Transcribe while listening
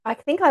I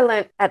think I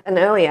learnt at an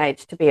early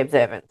age to be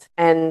observant.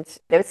 And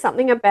there was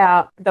something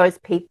about those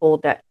people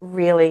that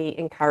really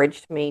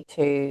encouraged me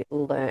to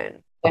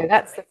learn. So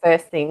that's the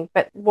first thing.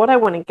 But what I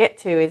want to get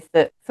to is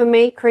that for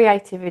me,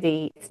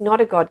 creativity is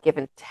not a God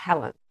given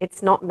talent.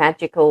 It's not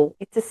magical.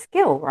 It's a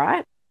skill,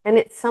 right? And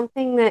it's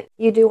something that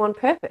you do on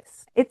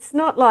purpose. It's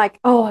not like,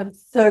 oh, I'm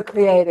so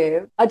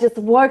creative. I just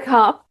woke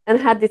up and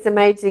had this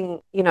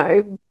amazing,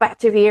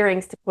 batch of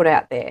earrings to put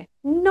out there.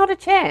 Not a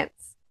chance.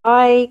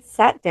 I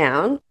sat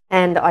down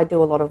and I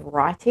do a lot of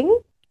writing.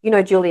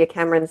 Julia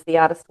Cameron's The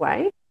Artist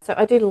Way. So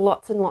I do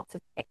lots and lots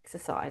of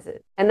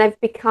exercises and they've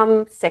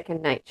become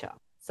second nature.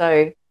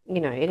 So,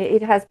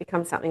 it has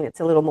become something that's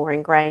a little more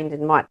ingrained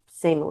and might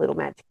seem a little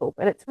magical,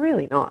 but it's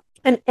really not.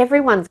 And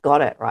everyone's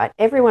got it, right?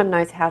 Everyone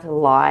knows how to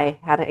lie,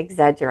 how to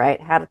exaggerate,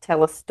 how to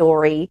tell a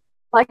story.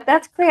 Like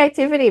that's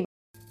creativity.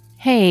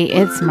 Hey,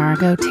 it's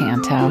Margot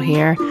Tantow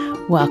here.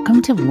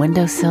 Welcome to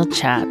Windowsill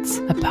Chats,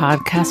 a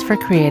podcast for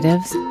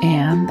creatives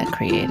and the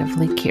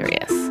creatively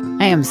curious.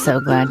 I am so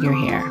glad you're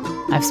here.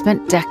 I've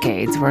spent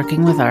decades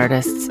working with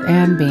artists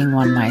and being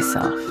one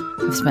myself.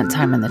 I've spent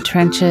time in the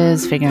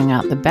trenches, figuring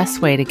out the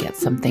best way to get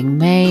something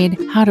made,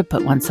 how to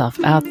put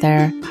oneself out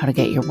there, how to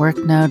get your work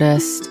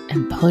noticed,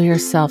 and pull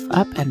yourself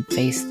up and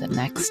face the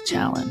next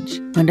challenge.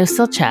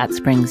 Windowsill Chats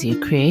brings you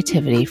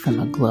creativity from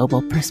a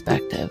global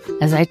perspective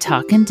as I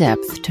talk in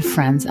depth to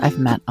friends I've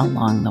met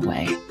along the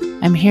way.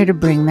 I'm here to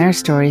bring their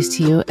stories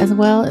to you as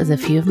well as a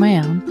few of my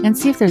own and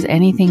see if there's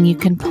anything you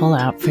can pull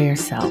out for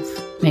yourself.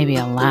 Maybe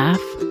a laugh,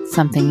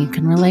 something you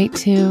can relate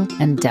to,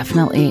 and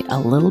definitely a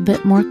little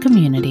bit more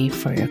community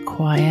for your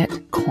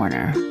quiet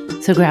corner.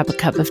 So grab a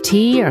cup of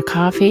tea or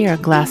coffee or a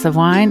glass of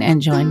wine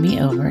and join me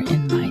over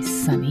in my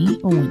sunny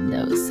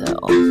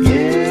windowsill.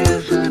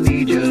 Yes, I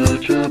need your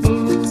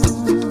trouble,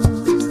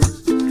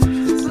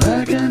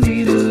 like I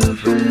need a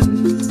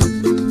friend.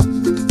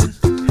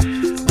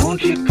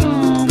 Won't you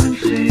come and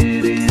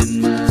sit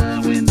in my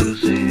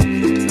windowsill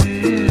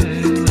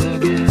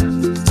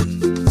again?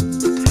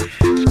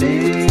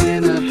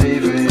 Spin our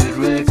favorite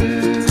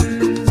records,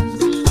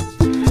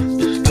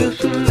 discuss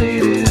the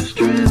latest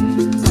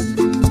trends.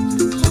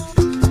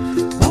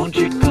 Won't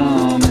you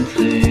come and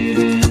sit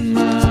in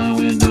my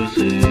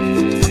windowsill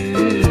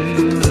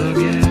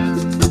again?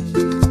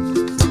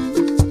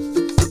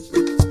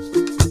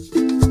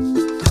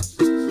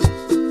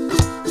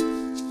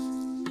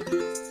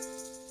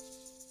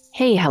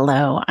 Hey,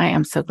 hello. I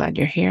am so glad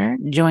you're here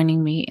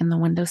joining me in the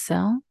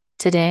windowsill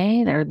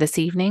today or this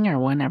evening or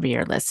whenever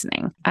you're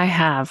listening. I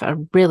have a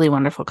really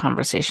wonderful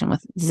conversation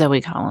with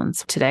Zoe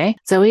Collins today.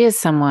 Zoe is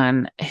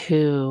someone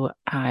who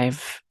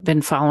I've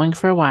been following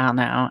for a while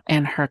now,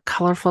 and her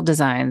colorful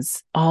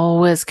designs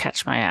always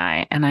catch my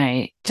eye, and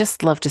I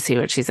just love to see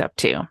what she's up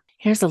to.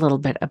 Here's a little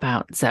bit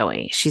about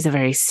Zoe. She's a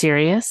very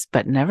serious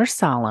but never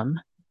solemn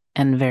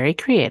and very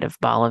creative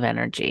ball of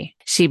energy.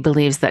 She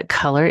believes that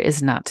color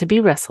is not to be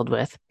wrestled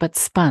with, but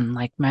spun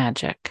like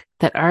magic,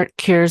 that art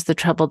cures the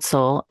troubled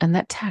soul, and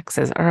that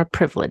taxes are a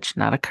privilege,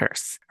 not a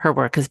curse. Her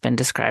work has been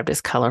described as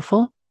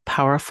colorful,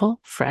 powerful,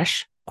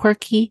 fresh,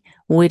 quirky,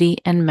 witty,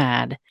 and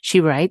mad.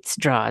 She writes,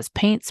 draws,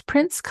 paints,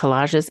 prints,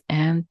 collages,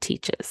 and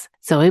teaches.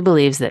 Zoe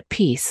believes that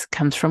peace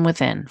comes from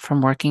within,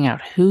 from working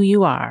out who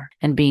you are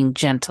and being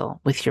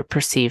gentle with your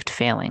perceived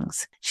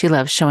failings. She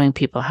loves showing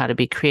people how to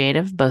be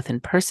creative, both in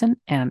person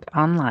and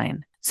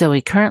online.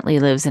 Zoe currently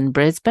lives in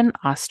Brisbane,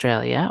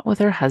 Australia, with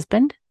her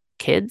husband,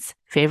 kids,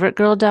 favorite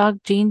girl dog,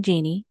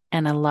 Jeanie,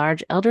 and a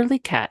large elderly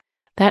cat.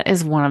 That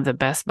is one of the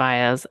best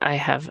bios I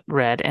have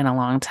read in a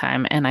long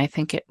time, and I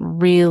think it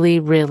really,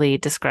 really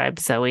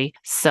describes Zoe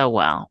so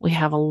well. We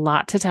have a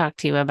lot to talk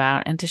to you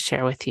about and to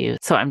share with you,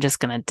 so I'm just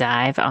going to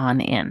dive on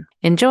in.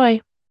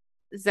 Enjoy.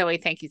 Zoe,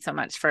 thank you so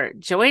much for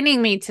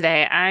joining me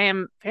today. I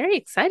am very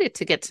excited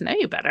to get to know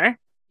you better.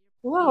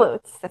 Well,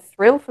 it's a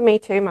thrill for me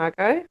too,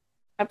 Margot.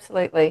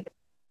 Absolutely.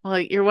 Well,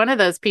 you're one of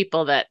those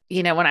people that,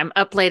 when I'm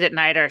up late at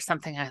night or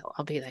something,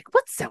 I'll be like,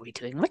 what's Zoe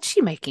doing? What's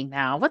she making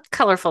now? What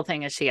colorful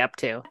thing is she up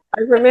to? I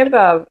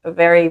remember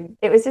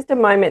it was just a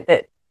moment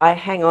that I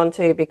hang on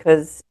to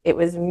because it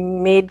was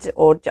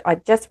I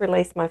just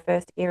released my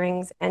first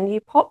earrings and you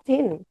popped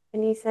in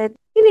and you said,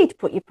 you need to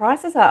put your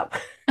prices up.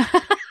 And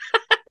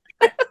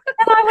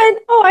I went,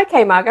 oh,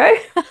 okay, Margot.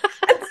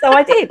 And so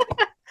I did.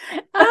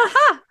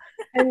 Uh-huh.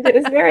 And it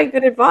was very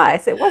good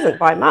advice. It wasn't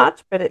by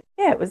much, but it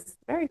was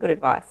very good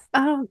advice.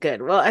 Oh,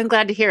 good. Well, I'm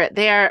glad to hear it.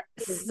 They are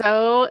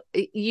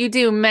you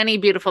do many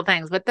beautiful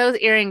things, but those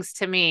earrings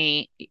to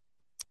me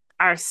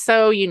are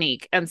so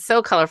unique and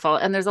so colorful.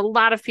 And there's a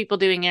lot of people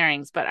doing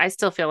earrings, but I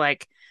still feel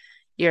like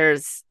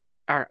yours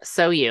are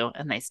so you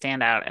and they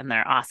stand out and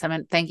they're awesome.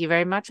 And thank you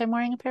very much. I'm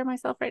wearing a pair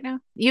myself right now.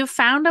 You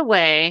found a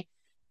way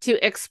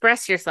to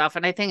express yourself.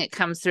 And I think it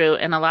comes through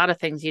in a lot of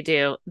things you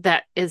do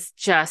that is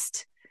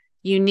just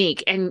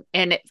unique.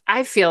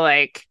 I feel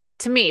like,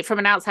 to me, from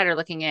an outsider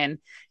looking in,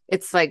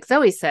 it's like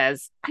Zoe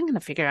says, I'm going to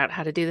figure out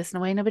how to do this in a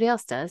way nobody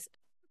else does.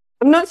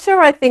 I'm not sure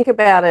I think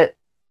about it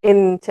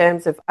in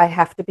terms of I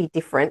have to be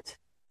different,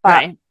 but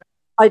Right.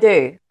 I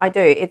do.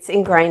 It's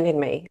ingrained in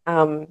me.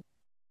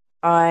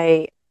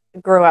 I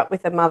grew up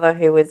with a mother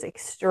who was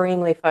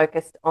extremely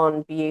focused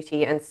on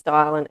beauty and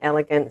style and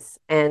elegance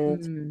and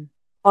Mm.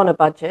 on a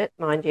budget,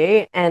 mind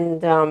you.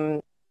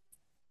 And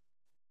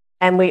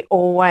we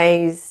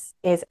always,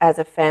 as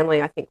a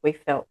family, I think we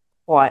felt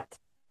quite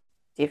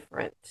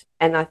different.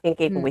 And I think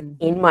even Mm.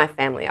 within my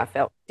family, I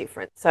felt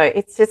different. So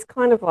it's just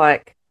kind of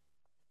like,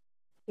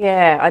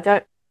 yeah,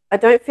 I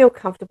don't feel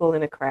comfortable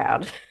in a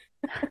crowd.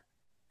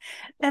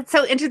 That's so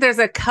interesting. There's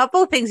a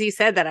couple things you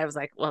said that I was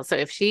like, well, so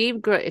if you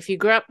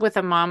grew up with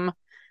a mom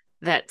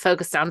that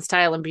focused on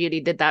style and beauty,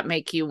 did that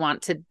make you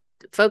want to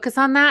focus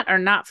on that or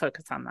not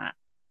focus on that?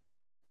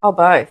 Oh,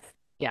 both.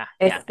 Yeah,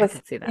 It's I this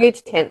can see that.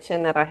 huge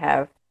tension that I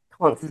have Mhm.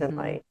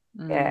 constantly.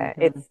 Yeah,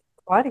 Mhm. it's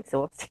quite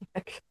exhausting,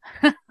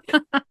 actually.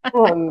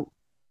 Um,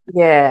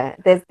 yeah,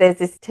 there's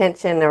this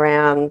tension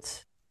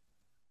around,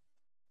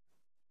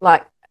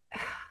 like,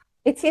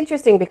 it's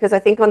interesting because I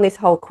think on this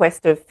whole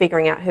quest of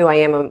figuring out who I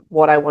am and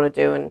what I want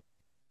to do and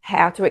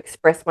how to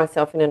express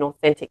myself in an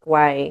authentic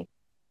way,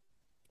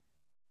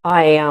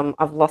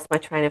 I've lost my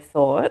train of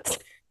thought.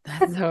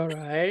 That's all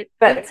right.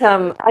 But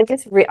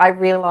I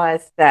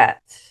realized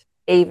that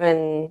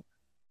even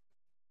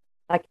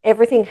like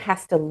everything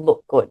has to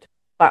look good,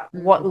 but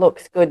what Mhm.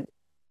 looks good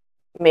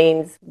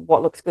means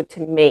what looks good to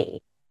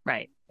me.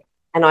 Right.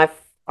 And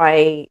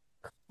I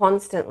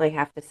constantly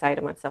have to say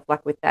to myself,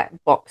 like with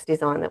that box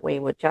design that we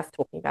were just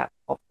talking about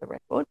off the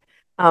record,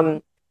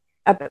 um,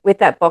 with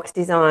that box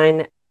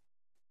design,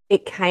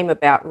 it came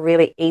about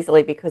really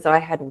easily because I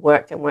had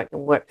worked and worked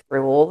and worked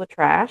through all the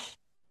trash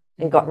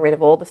and gotten Mhm. rid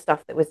of all the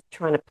stuff that was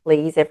trying to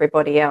please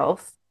everybody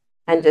else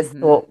and just Mhm.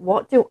 thought,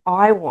 what do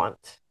I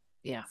want?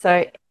 Yeah.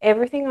 So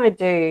everything I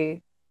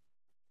do,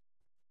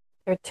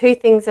 there are two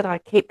things that I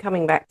keep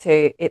coming back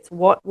to. It's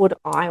what would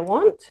I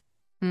want?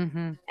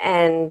 Mhm.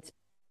 And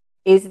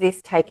is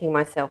this taking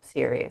myself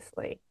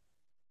seriously?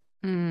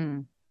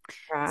 Mm.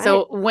 Right?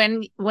 So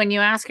when you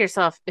ask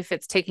yourself if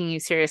it's taking you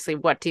seriously,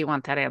 what do you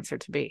want that answer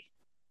to be?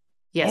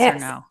 Yes or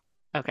Yes. no?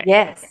 Okay.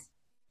 Yes.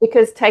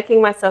 Because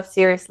taking myself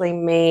seriously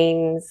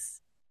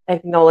means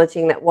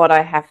acknowledging that what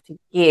I have to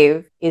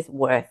give is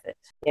worth it.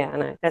 Yeah, I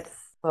know. That's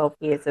 12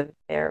 years of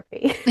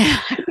therapy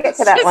I to get to was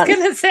that just one.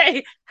 gonna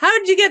say,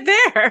 how'd you get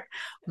there?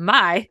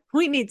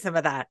 We need some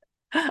of that.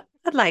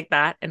 I'd like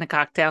that in a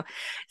cocktail.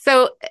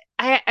 So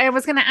I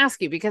was gonna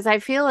ask you because I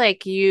feel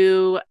like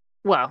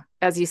well,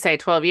 as you say,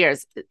 12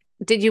 years.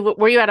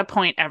 Were you at a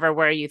point ever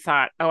where you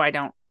thought, oh,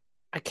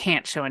 I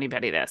can't show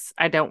anybody this.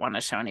 I don't want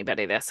to show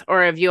anybody this.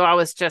 Or have you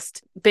always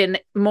just been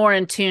more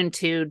in tune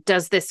to,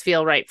 does this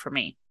feel right for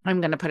me? I'm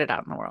going to put it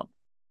out in the world.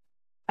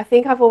 I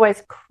think I've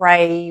always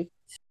craved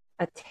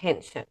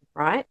attention,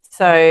 right?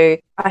 So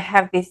I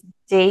have this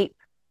deep,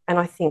 and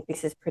I think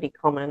this is pretty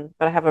common,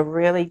 but I have a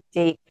really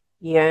deep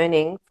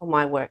yearning for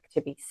my work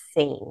to be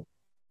seen.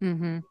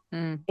 Mm-hmm.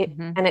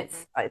 Mm-hmm. And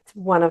it's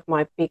one of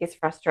my biggest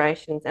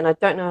frustrations. And I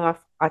don't know if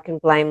I can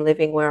blame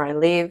living where I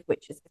live,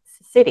 which is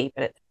it's a city,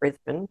 but it's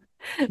Brisbane,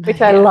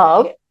 which I Yeah.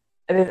 love.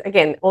 And there's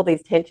again all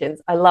these tensions.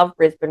 I love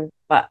Brisbane,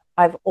 but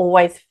I've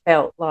always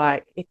felt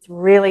like it's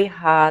really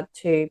hard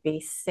to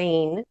be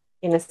seen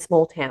in a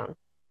small town.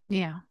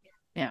 Yeah.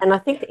 Yeah. And I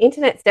think the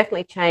internet's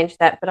definitely changed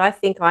that, but I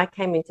think I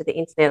came into the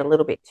internet a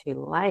little bit too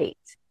late.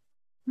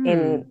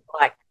 In Hmm.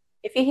 like,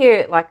 if you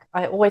hear like,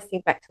 I always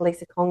think back to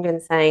Lisa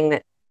Congdon saying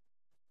that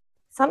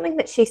something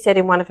that she said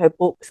in one of her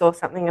books or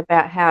something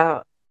about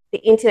how the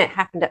internet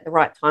happened at the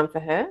right time for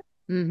her,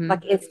 Mm-hmm.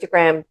 like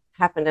Instagram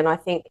happened. And I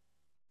think,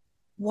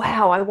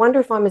 wow, I wonder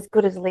if I'm as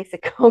good as Lisa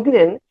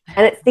Congdon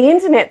and it's the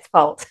internet's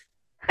fault.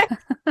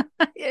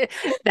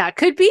 That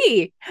could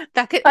be.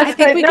 I I think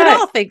don't we could know.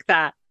 all think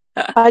that.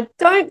 I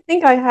don't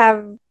think I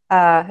have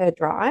her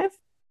drive,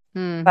 but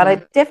Mm-hmm. I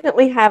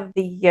definitely have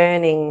the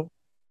yearning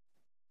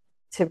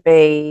to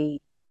be,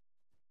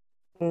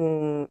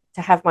 to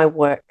have my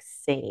work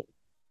seen.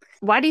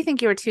 Why do you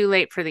think you were too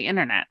late for the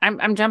internet?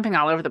 I'm jumping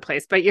all over the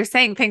place, but you're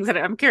saying things that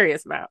I'm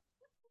curious about.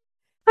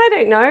 I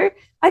don't know.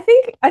 I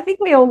think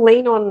we all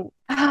lean on.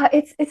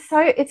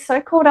 It's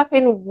so caught up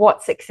in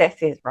what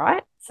success is,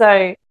 right?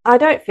 So I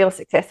don't feel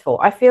successful.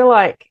 I feel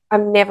like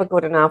I'm never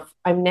good enough.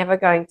 I'm never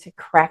going to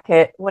crack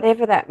it,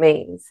 whatever that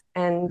means.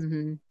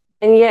 Mm-hmm.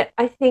 And yet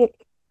I think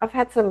I've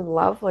had some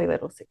lovely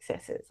little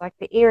successes. Like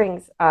the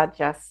earrings are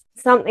just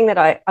something that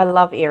I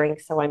love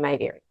earrings, so I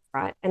made earrings,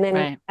 right? And then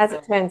Right. as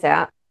it turns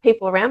out,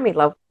 people around me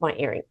love my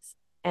earrings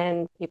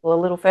and people a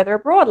little further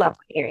abroad love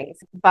my earrings.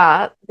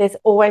 But there's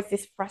always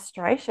this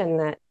frustration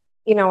that,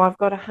 I've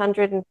got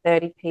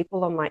 130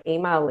 people on my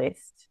email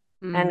list.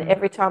 And Mm-hmm.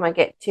 every time I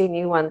get two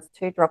new ones,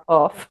 two drop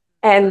off.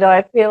 And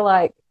I feel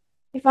like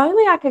if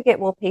only I could get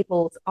more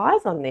people's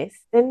eyes on this,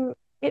 then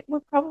it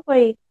would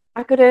probably,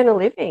 I could earn a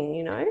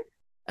living.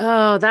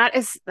 Oh,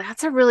 that's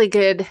a really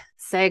good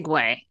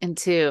segue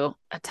into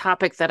a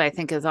topic that I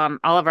think is on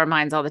all of our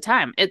minds all the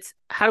time. It's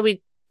how do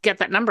we get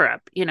that number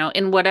up,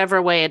 in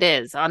whatever way it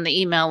is, on the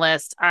email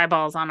list,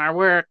 eyeballs on our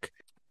work.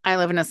 I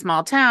live in a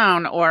small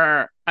town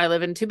or I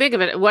live in too big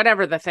of it,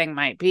 whatever the thing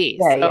might be.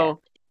 Yeah, yeah.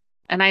 So,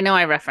 and I know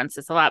I reference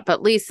this a lot,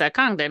 but Lisa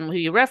Congdon, who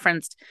you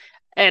referenced,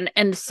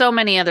 and so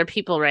many other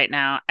people right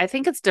now. I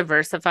think it's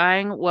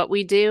diversifying what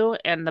we do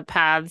and the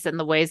paths and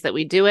the ways that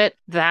we do it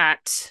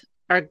that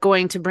are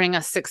going to bring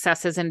us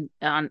successes in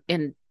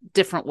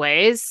different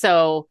ways.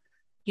 So,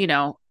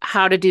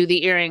 how to do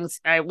the earrings.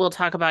 I will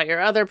talk about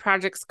your other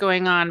projects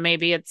going on.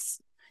 Maybe it's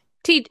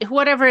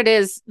whatever it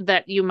is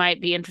that you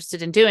might be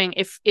interested in doing.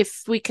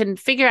 If we can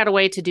figure out a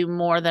way to do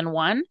more than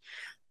one,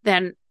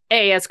 then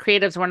as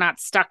creatives, we're not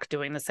stuck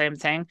doing the same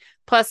thing.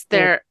 Plus,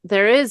 there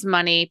is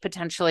money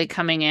potentially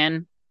coming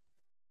in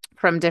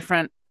from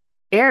different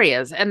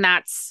areas, and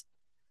that's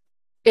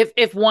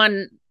if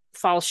one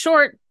falls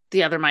short,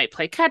 the other might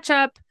play catch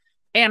up,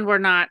 and we're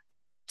not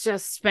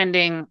just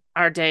spending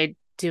our day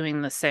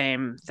doing the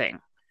same thing.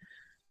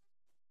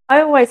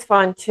 I always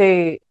find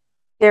too,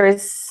 there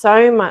is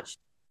so much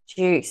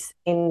juice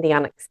in the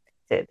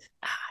unexpected.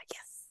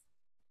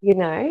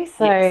 Yes.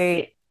 So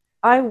Yes.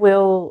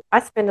 I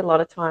spend a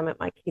lot of time at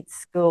my kids'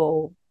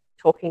 school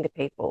talking to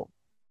people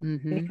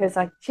Mm-hmm. because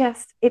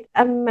it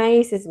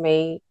amazes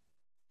me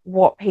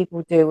what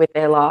people do with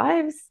their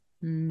lives.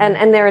 Mm-hmm.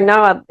 And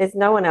there's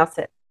no one else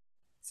at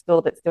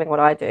school that's doing what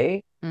I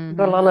do. Mm-hmm.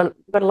 Got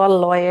a lot of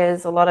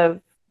lawyers, a lot of,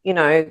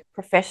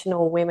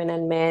 professional women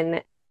and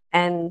men,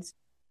 and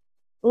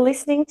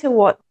listening to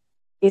what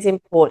is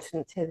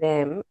important to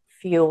them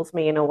fuels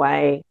me in a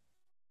way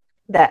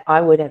that I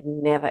would have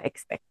never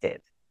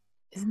expected.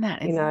 Isn't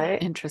that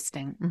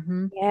interesting?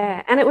 Mm-hmm.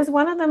 Yeah. And it was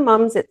one of the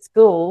mums at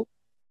school,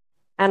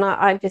 and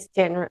I just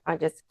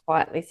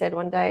quietly said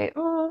one day,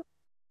 "Oh,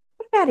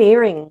 what about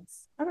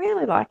earrings? I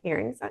really like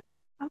earrings.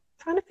 I'm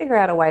trying to figure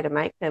out a way to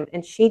make them."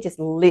 And she just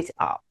lit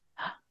up.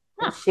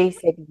 And she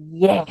said,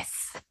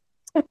 "Yes."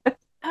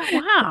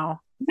 Wow.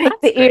 Make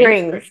the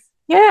earrings.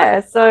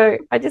 Yeah. So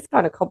I just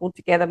kind of cobbled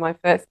together my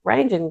first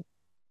range, and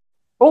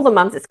all the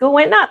mums at school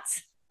went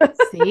nuts.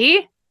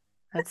 See?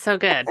 That's so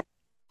good.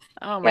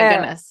 Oh my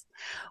goodness.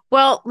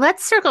 Well,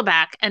 let's circle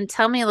back and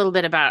tell me a little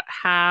bit about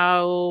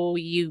how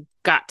you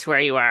got to where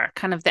you are,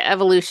 kind of the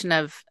evolution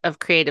of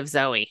Creative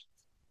Zoe.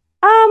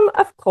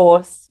 Of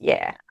course,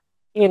 yeah.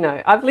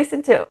 I've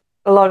listened to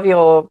a lot of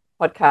your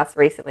podcasts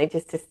recently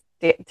just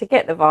to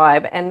get the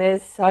vibe, and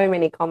there's so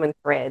many common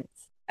threads.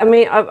 I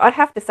mean, I'd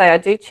have to say I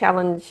do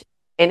challenge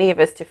any of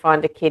us to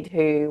find a kid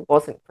who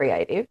wasn't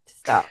creative to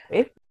start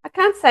with. I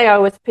can't say I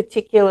was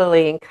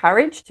particularly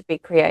encouraged to be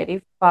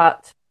creative,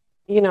 but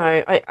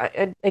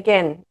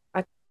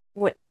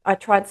I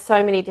tried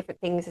so many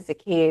different things as a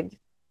kid,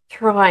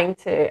 trying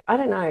to, I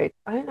don't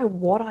know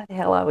what the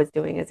hell I was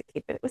doing as a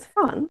kid, but it was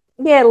fun.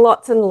 Yeah,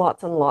 lots and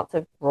lots and lots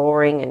of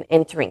drawing and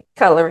entering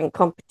coloring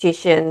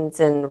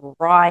competitions and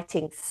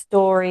writing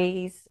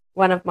stories.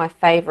 One of my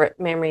favorite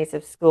memories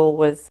of school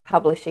was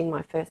publishing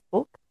my first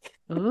book.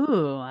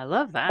 Ooh, I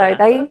love So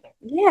that.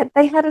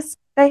 they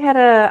had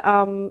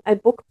a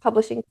book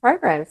publishing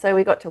program. So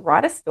we got to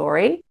write a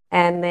story,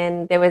 and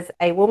then there was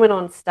a woman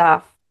on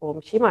staff,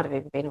 or she might have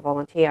even been a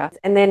volunteer.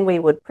 And then we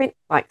would print,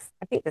 like,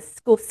 I think the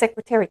school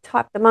secretary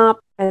typed them up,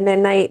 and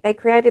then they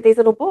created these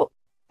little books.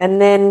 And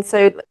then,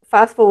 so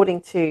fast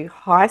forwarding to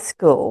high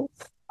school,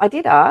 I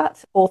did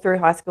art all through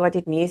high school. I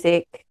did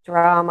music,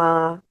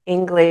 drama,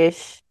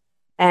 English,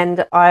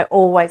 and I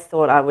always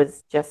thought I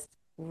was just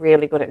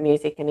really good at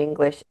music and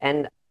English.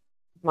 And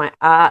my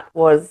art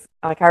was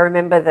like, I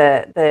remember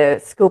the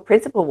school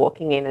principal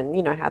walking in, and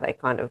you know how they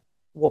kind of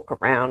walk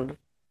around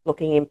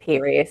looking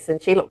imperious,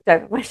 and she looked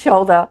over my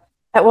shoulder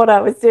at what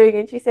I was doing,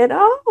 and she said,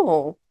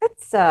 "Oh,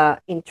 that's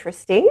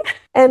interesting."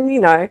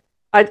 And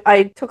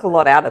I took a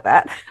lot out of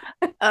that.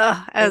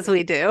 As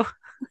we do.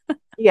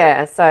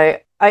 Yeah, so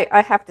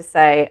I have to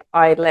say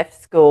I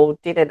left school,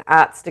 did an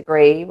arts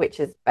degree,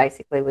 which is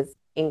basically was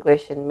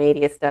English and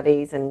media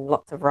studies and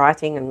lots of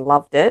writing, and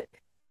loved it.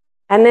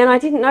 And then I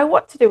didn't know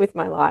what to do with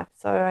my life,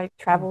 so I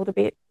traveled a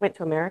bit, went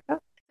to America.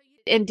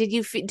 And did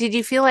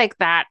you feel like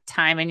that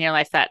time in your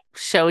life that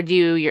showed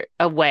you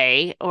a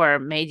way, or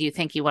made you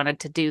think you wanted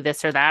to do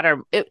this or that?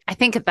 I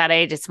think at that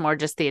age, it's more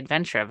just the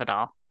adventure of it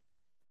all.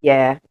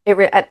 Yeah,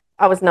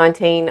 I was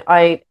 19.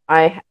 I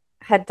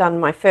had done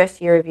my first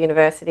year of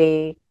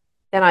university.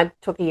 Then I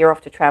took a year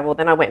off to travel.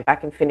 Then I went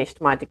back and finished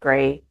my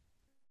degree.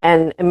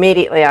 And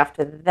immediately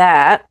after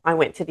that, I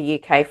went to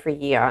the UK for a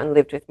year and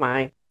lived with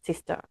my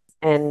sister.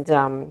 And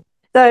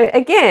so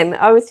again,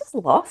 I was just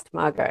lost,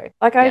 Margot.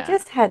 Like I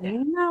just had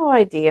no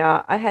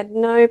idea. I had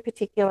no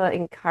particular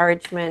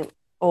encouragement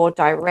or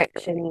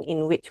direction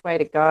in which way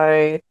to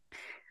go.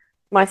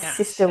 My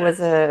sister was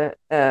a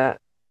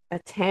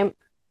temp,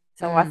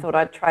 so I thought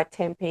I'd try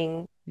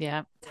temping.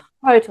 Yeah.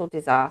 Total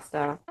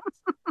disaster.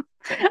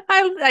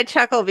 I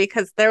chuckle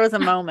because there was a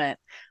moment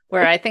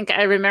where I think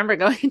I remember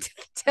going to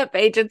the temp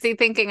agency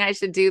thinking I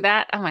should do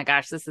that. Oh my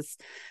gosh, this has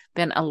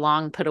been a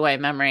long put away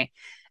memory.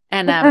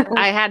 And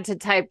I had to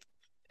type,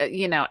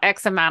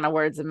 X amount of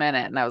words a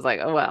minute. And I was like,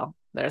 oh, well,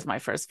 there's my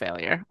first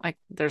failure. Like,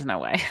 there's no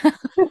way.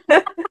 Because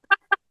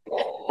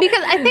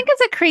I think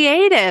as a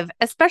creative,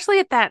 especially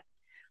at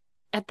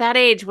that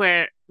age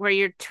where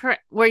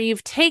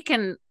you've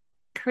taken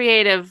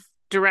creative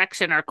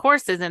direction or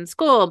courses in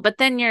school, but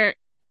then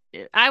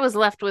I was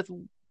left with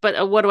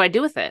but what do I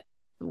do with it?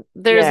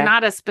 There's Yeah.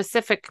 not a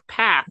specific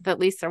path. At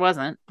least there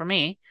wasn't for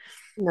me.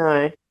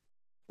 No,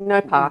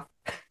 no path.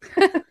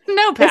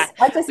 No path.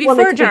 I just We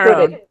wanted to forge be our good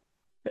own. at,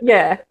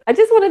 yeah, I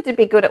just wanted to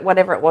be good at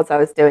whatever it was I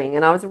was doing.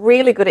 And I was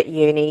really good at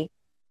uni,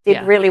 did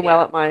Yeah. really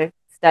well at my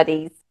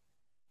studies.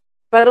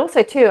 But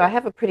also, too, I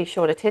have a pretty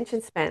short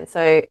attention span.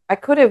 So I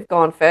could have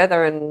gone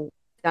further and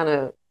done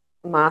a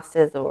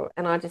master's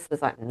and I just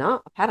was like,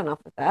 no, I've had enough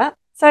of that.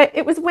 So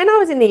it was when I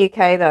was in the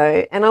UK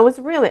though, and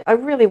I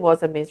really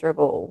was a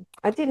miserable.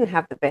 I didn't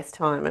have the best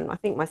time. And I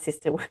think my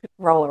sister would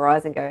roll her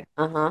eyes and go,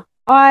 uh-huh.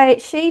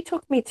 She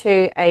took me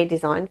to a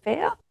design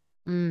fair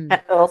Mm.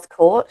 at Earl's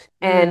Court,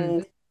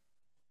 and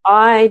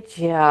I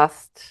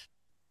just,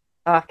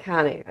 I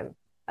can't even.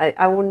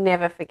 I will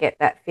never forget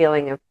that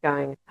feeling of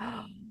going,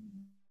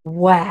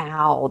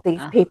 wow, these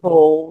Uh,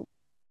 people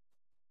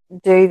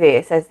do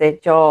this as their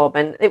job.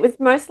 And it was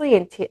mostly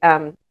in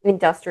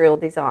industrial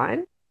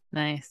design.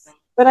 nice.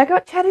 But I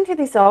got chatting to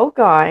this old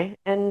guy,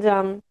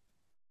 and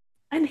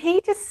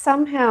he just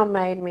somehow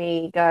made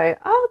me go,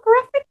 oh,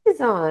 graphic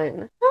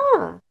design.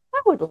 Huh,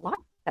 I would like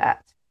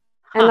that.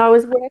 And Huh. I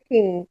was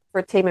working for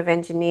a team of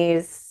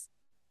engineers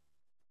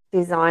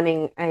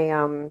designing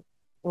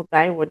well,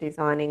 they were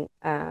designing,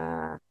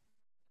 I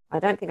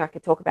don't think I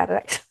could talk about it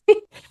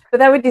actually, but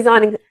they were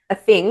designing a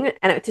thing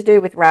and it to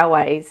do with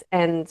railways.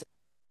 And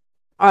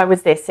I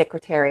was their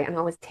secretary and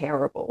I was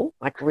terrible,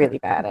 like really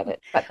bad at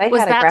it. But they Was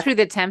had a that through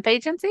graphic. the temp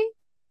agency?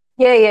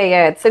 Yeah, yeah,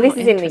 yeah. So Oh, this is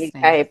in the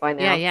interesting. UK by Yeah,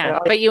 now. So yeah. I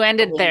was But you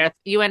ended 20. there.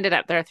 You ended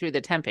up there through the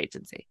temp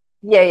agency.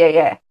 Yeah, yeah,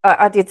 yeah.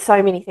 I did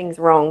so many things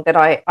wrong that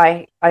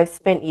I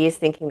spent years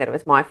thinking that it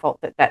was my fault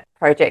that that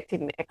project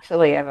didn't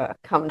actually ever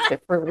come to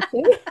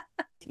fruition.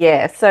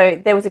 Yeah,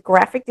 so there was a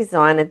graphic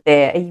designer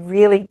there, a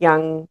really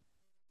young,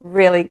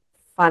 really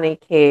funny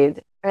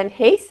kid. And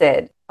he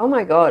said, oh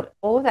my God,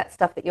 all of that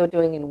stuff that you're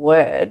doing in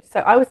Word. So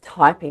I was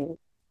typing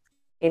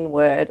in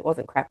Word, it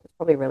wasn't crap, it was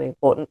probably really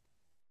important.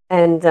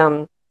 And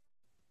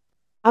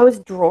I was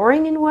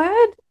drawing in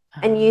Word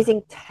and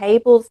using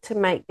tables to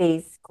make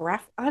these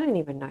I don't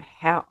even know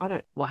how.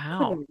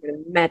 Wow. Couldn't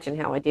even imagine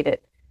how I did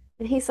it.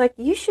 And he's like,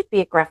 you should be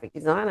a graphic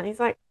designer. He's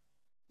like,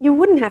 you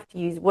wouldn't have to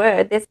use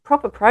Word. There's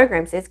proper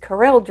programs. There's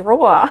Corel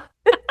Draw.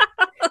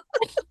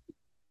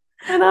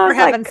 And I For was like,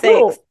 heaven's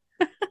sakes.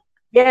 cool.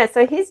 Yeah,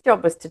 so his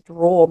job was to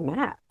draw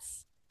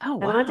maps. Oh,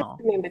 And I just wow.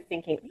 remember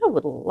thinking, I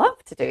would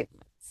love to do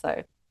that.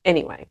 So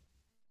anyway,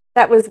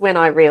 that was when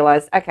I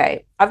realized,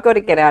 okay, I've got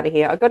to get out of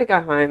here. I've got to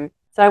go home.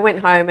 So I went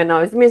home and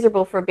I was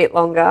miserable for a bit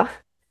longer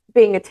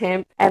being a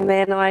temp. And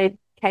then I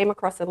came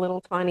across a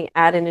little tiny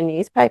ad in a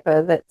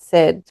newspaper that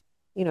said,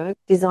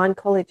 Design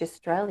College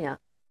Australia,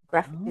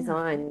 graphic Oh.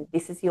 design.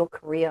 This is your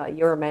career.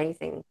 You're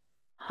amazing.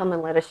 Come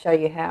and let us show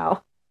you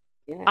how.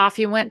 Yeah, Off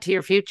you went to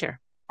your future.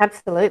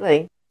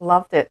 absolutely.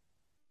 Loved it.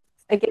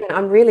 Again,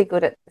 I'm really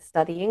good at the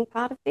studying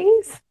part of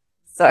things.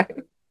 So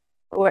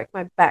I worked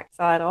my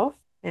backside off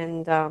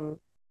and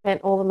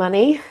spent all the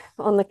money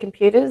on the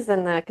computers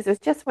and because it was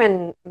just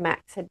when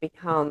Macs had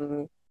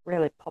become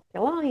really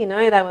popular,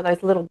 they were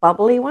those little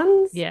bubbly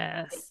ones.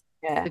 Yes.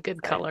 Yeah. The good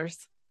So,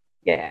 colors.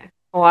 yeah.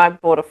 Well, I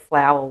bought a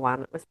flower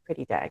one. It was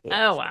pretty daggy, Oh,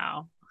 actually.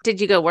 wow. Did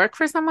you go work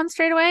for someone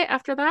straight away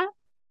after that?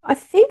 I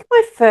think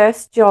my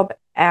first job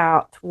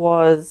out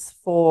was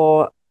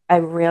for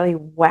a really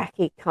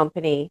wacky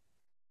company.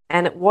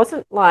 And it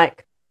wasn't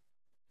like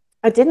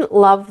I didn't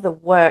love the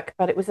work,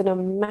 but it was an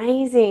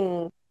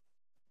amazing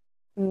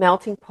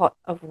melting pot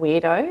of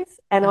weirdos.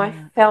 And I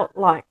felt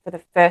like for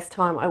the first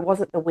time, I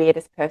wasn't the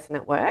weirdest person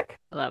at work.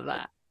 Love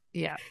that.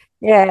 Yeah.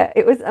 Yeah,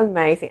 it was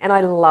amazing. And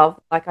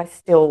I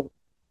still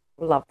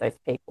love those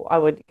people. I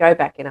would go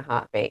back in a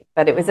heartbeat,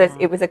 but it was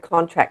a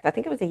contract. I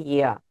think it was a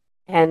year.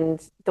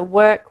 And the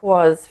work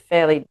was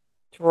fairly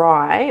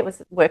dry. It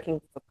was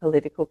working for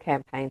political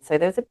campaigns. So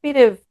there was a bit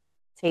of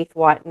teeth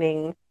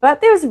whitening, but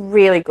there was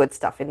really good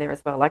stuff in there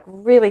as well, like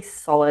really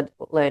solid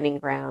learning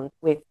ground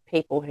with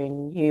people who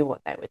knew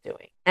what they were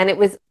doing. And it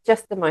was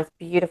just the most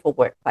beautiful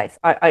workplace.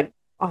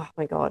 Oh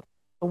my God.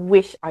 I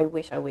wish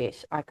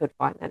I could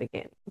find that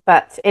again.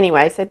 But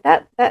anyway, so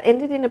that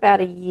ended in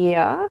about a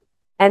year.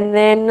 And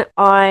then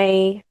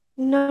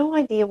no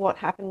idea what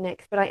happened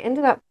next, but I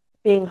ended up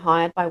being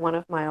hired by one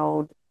of my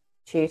old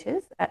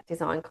tutors at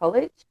Design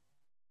College.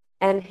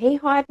 And he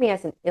hired me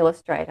as an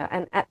illustrator.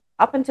 And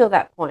up until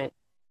that point,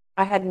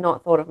 I had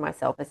not thought of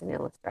myself as an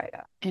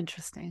illustrator.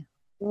 Interesting.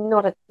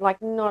 Not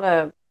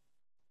a,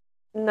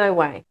 no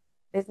way.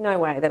 There's no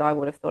way that I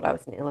would have thought I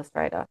was an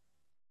illustrator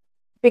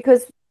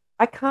because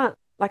I can't,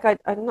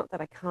 not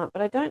that I can't,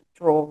 but I don't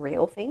draw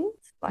real things.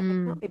 Like, I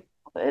can't be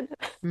bothered.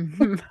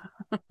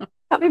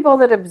 Can't be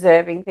bothered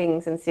observing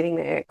things and sitting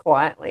there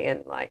quietly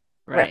and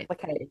Right.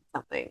 replicating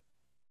something.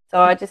 So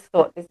I just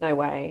thought, there's no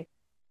way.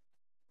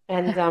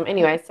 And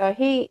anyway, so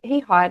he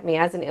hired me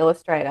as an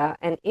illustrator,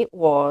 and it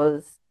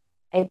was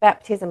a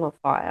baptism of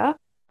fire.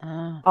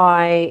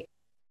 I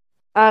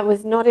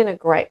was not in a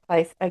great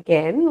place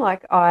again.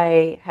 Like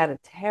I had a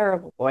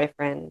terrible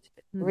boyfriend,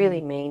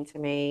 really mean to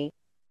me,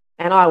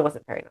 and I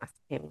wasn't very nice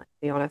to him, let's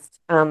be honest.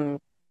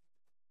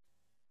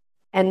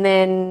 And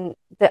then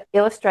the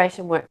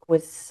illustration work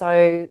was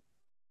so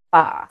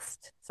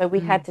fast. So we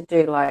had to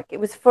do like, it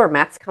was for a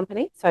maths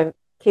company, so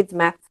kids'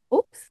 maths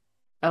books.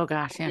 Oh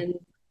gosh, yeah. And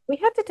we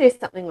had to do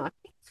something like,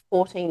 I think it was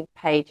 14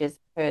 pages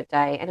per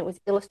day, and it was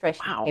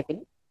illustration Wow.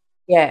 heavy.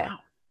 Yeah. Wow.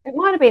 It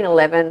might have been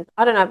 11.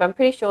 I don't know, but I'm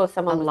pretty sure A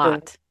someone was doing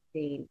lot.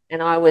 15,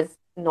 and I was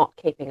not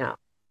keeping up.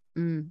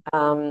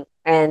 Mm.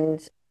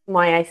 And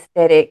my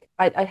aesthetic,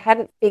 I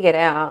hadn't figured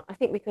out, I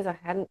think because I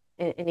hadn't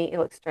any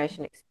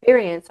illustration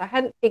experience, I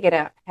hadn't figured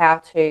out how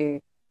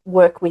to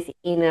work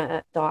within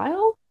a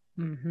style.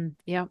 Mm-hmm.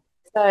 Yep.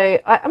 So,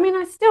 I mean,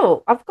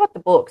 I've got the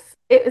books.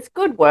 It's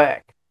good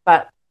work,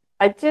 but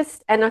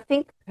and I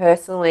think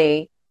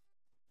personally,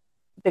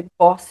 the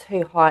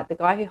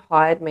guy who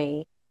hired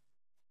me,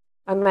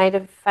 I made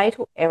a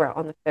fatal error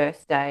on the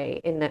first day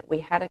in that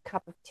we had a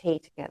cup of tea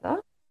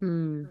together.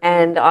 Mm.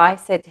 And I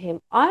said to him,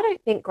 I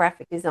don't think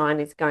graphic design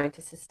is going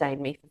to sustain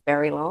me for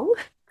very long.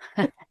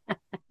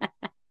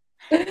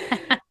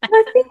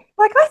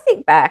 I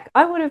think back,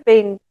 I would have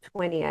been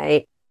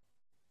 28.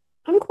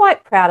 I'm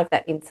quite proud of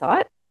that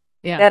insight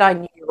Yeah. that I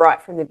knew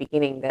right from the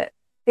beginning that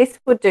this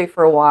would do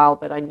for a while,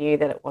 but I knew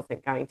that it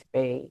wasn't going to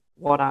be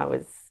what I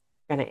was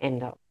going to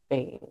end up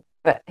being.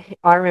 But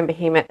I remember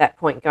him at that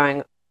point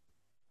going,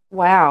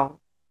 wow,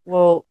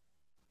 well,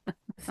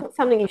 it's not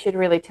something you should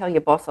really tell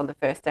your boss on the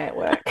first day at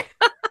work.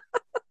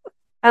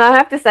 And I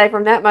have to say,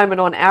 from that moment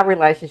on, our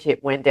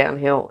relationship went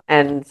downhill.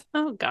 And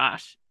Oh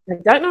gosh. I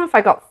don't know if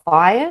I got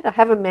fired. I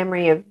have a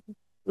memory of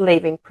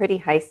leaving pretty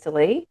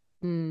hastily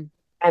Mm.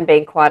 and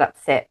being quite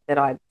upset that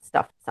I'd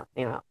stuffed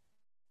something up.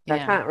 So I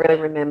Yeah. can't really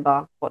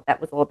remember what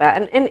that was all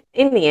about. And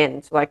in the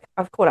end, like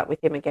I've caught up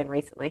with him again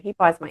recently. He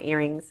buys my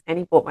earrings and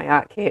he bought my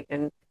art kit,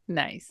 and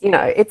Nice.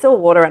 it's all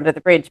water under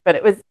the bridge. But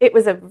it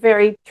was a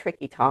very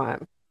tricky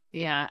time.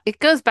 Yeah. It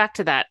goes back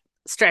to that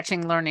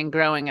stretching, learning,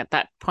 growing at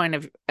that point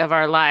of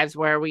our lives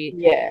where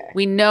Yeah.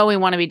 we know we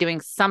want to be doing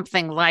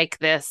something like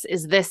this.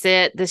 Is this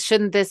it?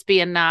 Shouldn't this be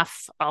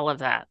enough? All of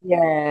that.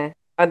 Yeah.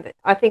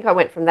 I think I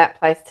went from that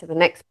place to the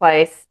next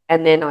place,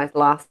 and then I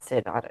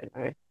lasted, I don't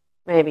know,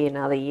 maybe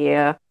another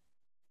year.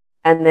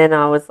 And then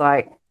I was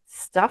like,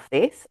 stuff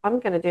this. I'm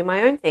going to do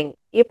my own thing.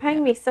 You're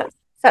paying me such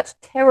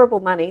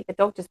terrible money. The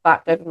dog just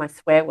barked over my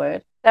swear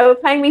word. They were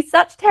paying me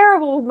such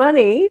terrible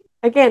money.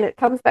 Again, it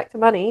comes back to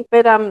money.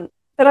 But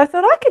I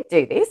thought I could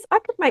do this. I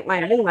could make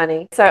my own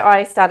money. So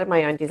I started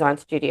my own design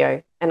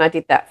studio, and I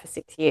did that for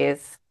 6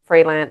 years.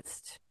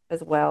 Freelanced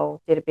as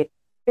well. Did a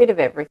bit of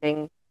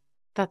everything.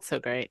 That's so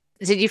great.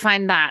 Did you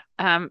find that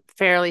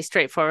fairly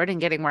straightforward in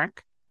getting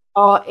work?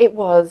 Oh, it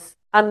was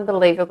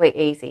unbelievably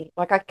easy.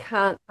 Like I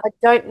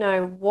don't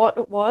know what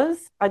it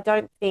was. I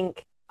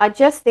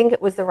just think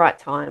it was the right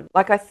time.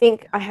 Like I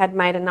think I had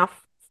made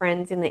enough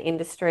friends in the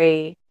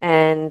industry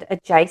and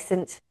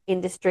adjacent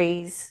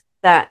industries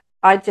that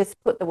I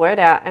just put the word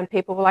out and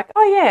people were like,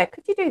 oh yeah,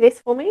 could you do this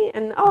for me?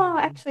 And oh,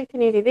 actually, can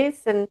you do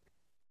this? And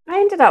I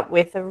ended up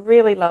with a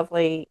really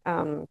lovely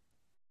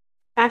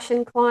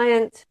fashion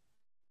client,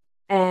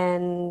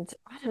 and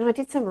I don't know, I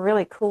did some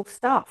really cool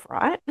stuff,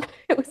 right?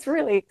 It was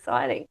really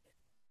exciting.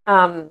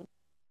 Um,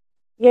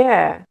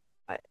 yeah,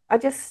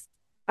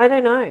 I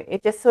don't know.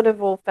 It just sort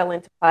of all fell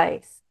into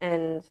place.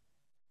 And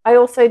I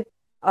also,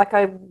 like,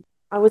 I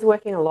was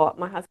working a lot.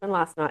 My husband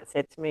last night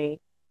said to me,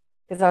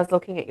 because I was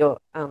looking at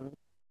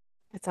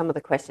at some of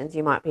the questions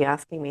you might be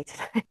asking me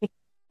today.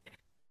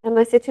 And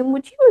I said to him,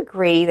 would you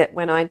agree that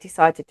when I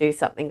decide to do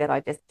something that I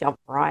just jump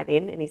right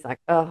in? And he's like,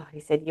 oh, he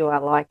said, you are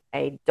like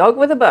a dog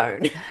with a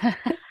bone.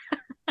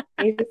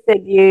 He just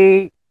said,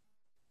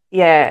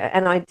 yeah,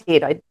 and I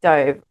did. I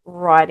dove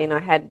right in. I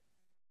had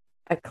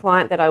a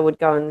client that I would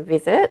go and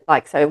visit,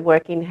 like, so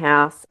work in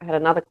house. I had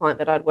another client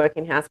that I'd work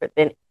in house, but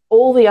then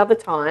all the other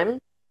time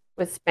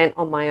was spent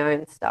on my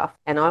own stuff,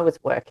 and I was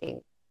working,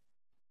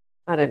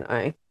 I don't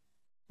know,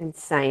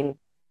 insane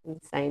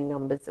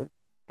numbers of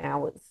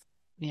hours.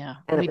 Yeah,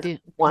 And we it was do.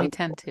 We wonderful.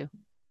 tend to.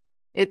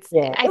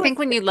 Yeah, I think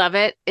when you love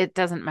it, it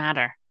doesn't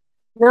matter.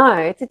 no,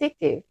 it's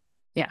addictive.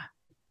 Yeah.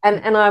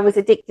 And I was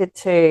addicted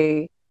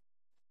to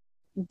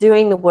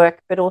doing the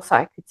work, but also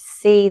I could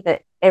see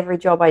that every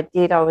job I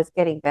did, I was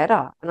getting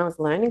better and I was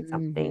learning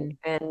something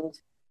and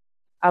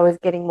I was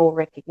getting more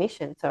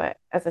recognition. So,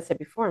 as I said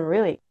before, I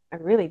really,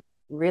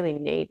 really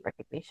need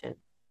recognition.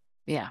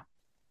 Yeah.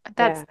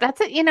 Yeah.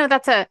 That's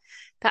it.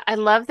 I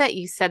love that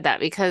you said that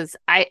because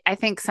I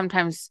think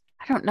sometimes,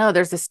 I don't know,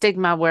 there's a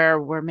stigma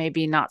where we're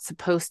maybe not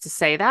supposed to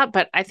say that,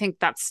 but I think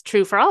that's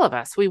true for all of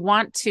us. We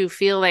want to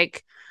feel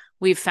like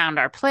we've found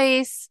our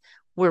place,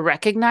 we're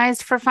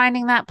recognized for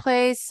finding that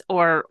place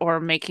or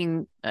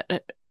making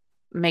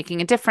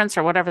a difference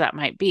or whatever that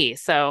might be.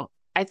 So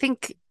I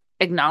think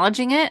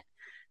acknowledging it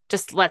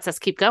just lets us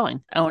keep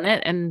going, own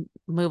it and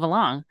move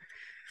along.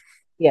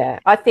 Yeah.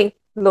 I think,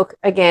 look,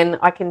 again,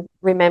 I can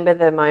remember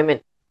the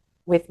moment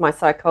with my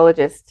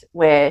psychologist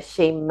where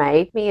she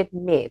made me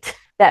admit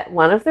that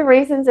one of the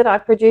reasons that I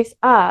produce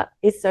art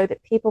is so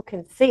that people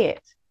can see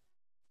it.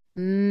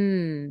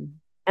 Mm.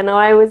 And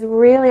I was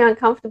really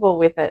uncomfortable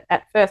with it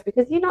at first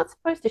because you're not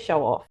supposed to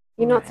show off.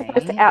 You're not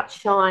supposed to Right.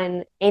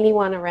 outshine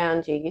anyone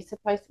around you. You're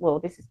supposed to, well,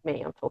 this is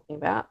me I'm talking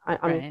about. I'm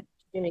Right.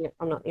 assuming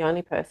I'm not the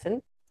only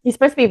person. You're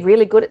supposed to be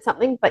really good at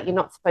something, but you're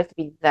not supposed to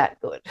be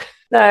that good.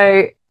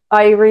 So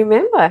I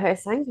remember her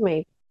saying to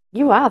me,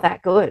 "You are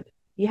that good.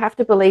 You have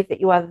to believe that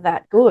you are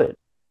that good,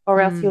 or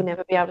else you'll Mm.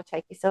 never be able to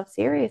take yourself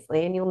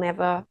seriously and you'll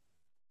never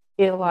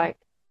feel like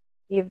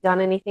you've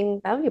done anything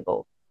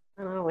valuable."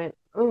 And I went,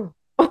 "Oh."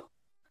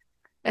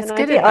 That's And I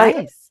good did.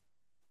 advice.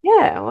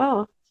 Yeah,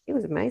 well, she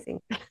was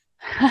amazing.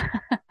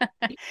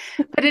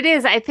 But it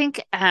is, I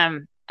think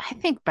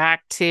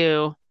back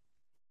to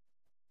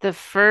the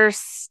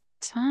first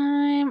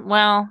time,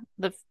 well,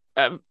 the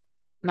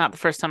not the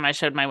first time I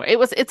showed my work.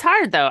 It's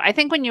hard though. I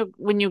think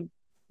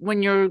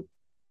when you're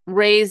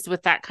raised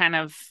with that kind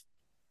of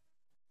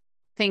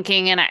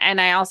thinking,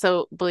 and I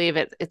also believe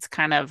it's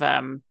kind of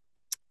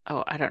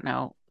oh, I don't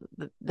know,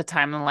 the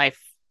time in life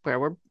where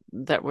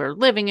we're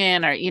living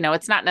in, or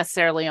it's not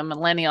necessarily a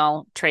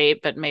millennial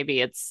trait, but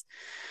maybe it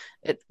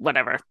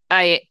whatever.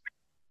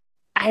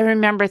 I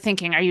remember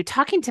thinking, are you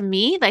talking to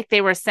me? Like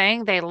they were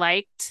saying they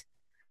liked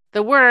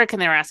the work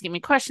and they were asking me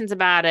questions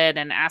about it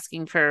and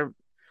asking for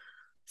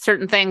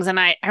certain things. And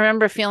I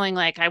remember feeling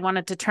like I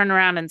wanted to turn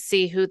around and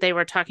see who they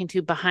were talking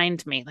to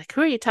behind me. Like,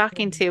 who are you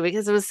talking to?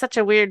 Because it was such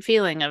a weird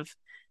feeling of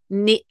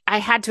I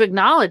had to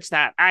acknowledge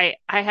that. I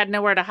had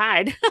nowhere to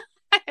hide.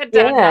 I had to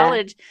Yeah,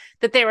 acknowledge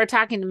that they were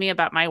talking to me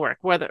about my work,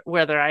 whether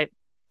I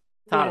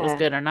thought it was yeah,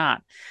 good or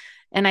not.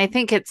 And I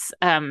think it's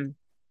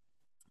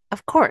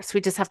of course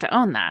we just have to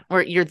own that.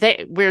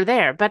 We're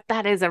there. But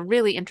that is a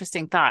really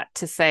interesting thought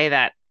to say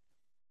that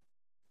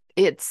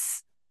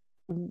it's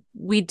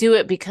we do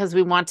it because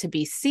we want to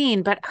be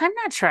seen, but I'm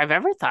not sure I've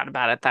ever thought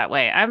about it that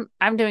way.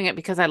 I'm doing it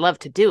because I love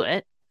to do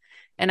it,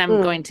 and I'm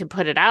mm, going to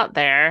put it out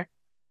there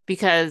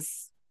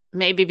because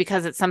maybe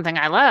because it's something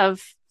I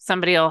love,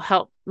 somebody will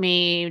help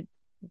me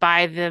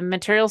buy the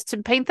materials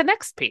to paint the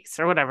next piece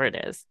or whatever it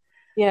is.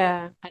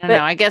 yeah. I don't know.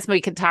 But I guess we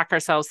could talk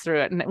ourselves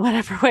through it in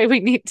whatever way we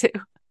need to.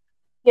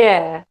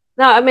 yeah,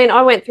 no, I mean,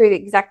 I went through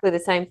exactly the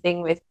same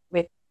thing with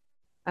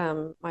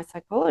my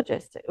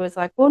psychologist. It was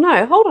like, well,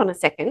 no, hold on a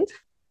second.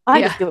 I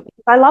Yeah. just do it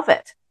because I love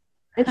it.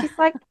 And she's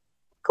like, of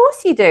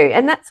course you do.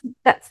 And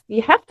that's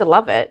you have to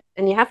love it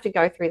and you have to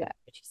go through that.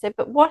 But she said,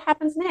 but what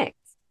happens next?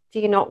 Do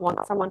you not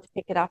want someone to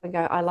pick it up and go,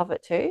 I love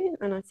it too?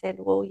 And I said,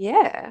 well,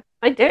 yeah,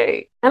 I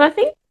do. And I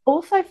think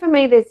also for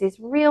me, there's this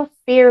real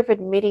fear of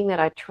admitting that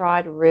I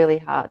tried really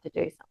hard to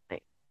do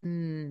something.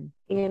 Mm.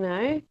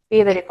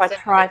 Fear that if I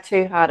try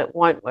too hard, it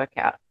won't work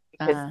out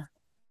because Uh,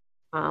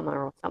 karma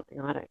or something.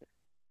 I don't know.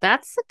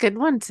 that's a good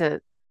one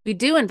to we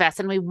do invest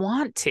and we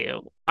want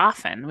to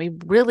often. We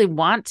really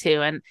want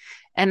to.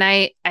 And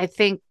I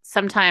think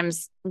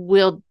sometimes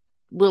we'll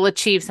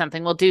achieve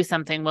something, we'll do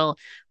something,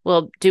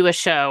 we'll do a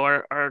show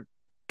or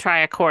try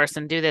a course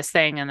and do this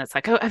thing. And it's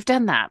like, oh, I've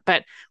done that.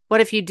 But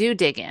what if you do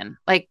dig in?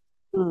 Like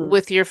Mm,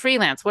 with your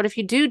freelance, what if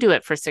you do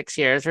it for 6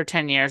 years or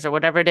 10 years or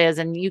whatever it is,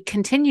 and you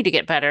continue to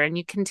get better and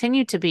you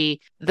continue to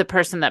be the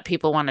person that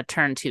people want to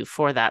turn to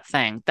for that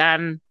thing?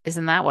 Then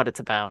isn't that what it's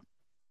about?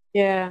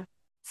 yeah.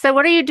 So,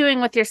 what are you doing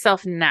with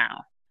yourself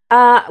now?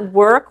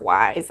 Work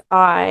wise,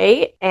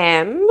 I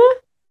am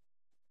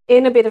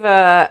in a bit of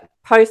a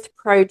post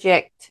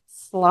project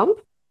slump,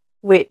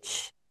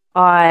 which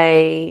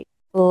I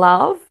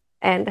love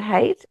and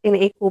hate in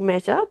equal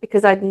measure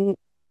because I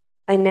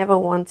never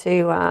want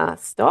to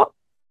stop,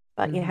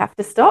 but you Mm-hmm. have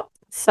to stop.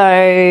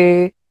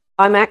 So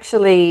I'm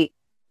actually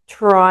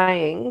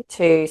trying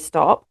to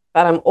stop,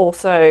 but I'm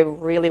also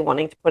really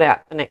wanting to put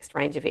out the next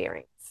range of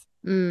earrings.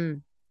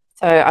 Mm.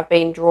 So I've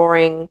been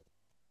drawing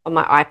on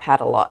my iPad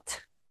a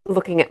lot,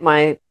 looking at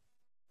my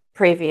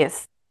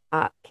previous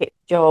art kit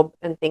job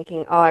and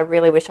thinking, oh, I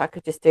really wish I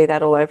could just do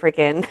that all over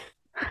again.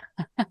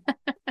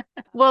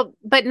 Well,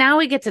 but now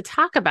we get to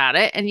talk about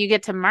it and you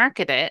get to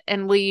market it.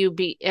 And will you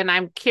be, and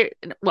I'm curious,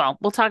 well,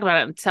 we'll talk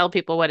about it and tell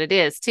people what it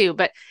is too.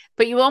 But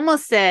you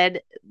almost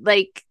said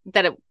like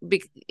that it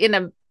be in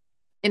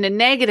a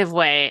negative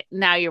way.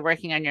 Now you're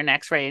working on your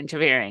next range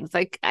of earrings.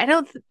 Like, I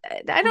don't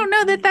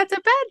know that that's a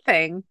bad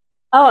thing.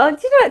 Oh,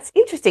 it's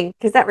interesting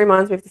because that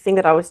reminds me of the thing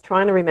that I was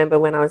trying to remember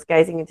when I was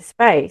gazing into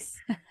space.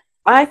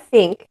 I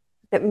think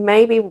that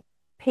maybe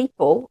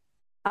people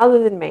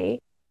other than me,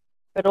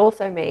 but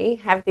also me,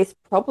 have this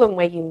problem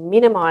where you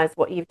minimize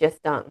what you've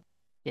just done.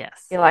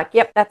 Yes, You're like,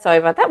 yep, that's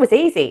over. That was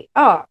easy.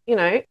 Oh,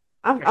 for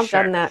I've done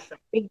sure. that.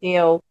 Big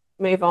deal.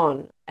 Move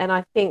on. And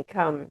I think,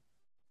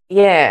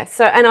 yeah.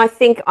 So, and I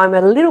think I'm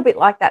a little bit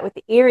like that with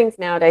the earrings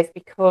nowadays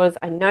because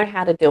I know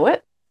how to do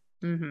it.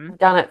 Mm-hmm. I've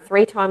done it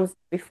 3 times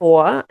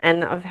before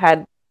and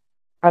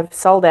I've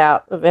sold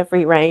out of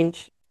every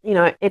range.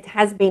 It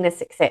has been a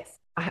success.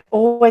 I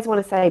always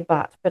want to say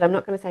but I'm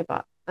not going to say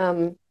but.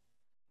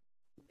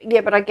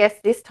 Yeah, but I guess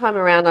this time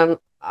around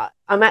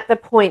I'm at the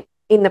point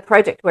in the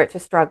project where it's a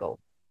struggle.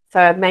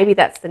 So maybe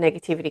that's the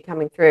negativity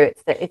coming through.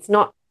 It's that it's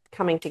not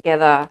coming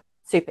together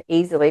super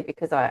easily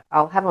because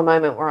I'll have a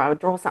moment where I'll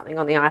draw something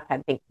on the iPad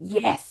and think,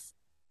 yes,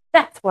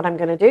 that's what I'm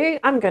going to do.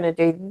 I'm going to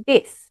do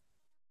this.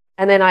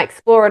 And then I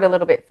explore it a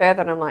little bit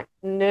further and I'm like,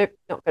 nope,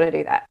 not going to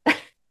do that.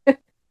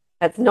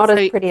 That's not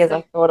as pretty as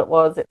I thought it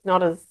was. It's not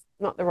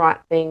the right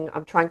thing.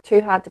 I'm trying too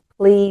hard to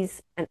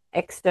please an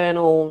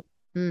external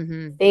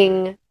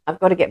thing. I've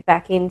got to get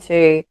back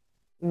into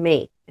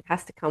me. It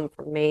has to come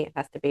from me. It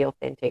has to be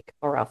authentic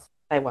or else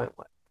they won't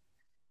work.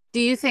 Do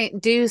you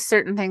do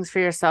certain things for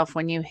yourself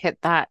when you hit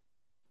that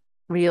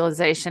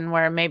realization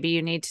where maybe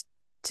you need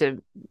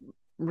to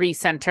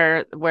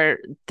recenter,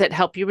 that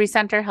help you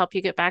recenter, help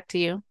you get back to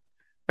you?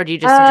 Or do you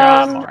just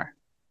draw more?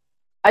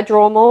 I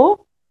draw more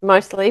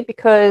mostly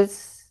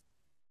because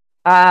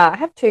I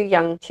have 2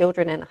 young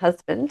children and a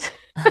husband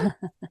and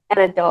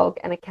a dog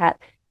and a cat.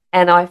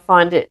 And I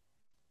find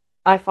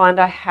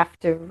I have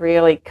to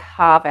really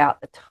carve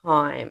out the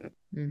time.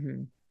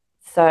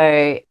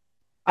 So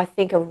I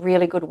think a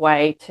really good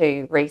way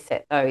to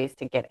reset though is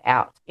to get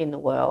out in the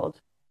world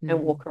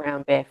and walk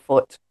around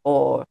barefoot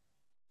or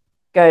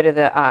go to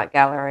the art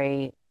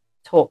gallery,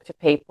 talk to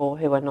people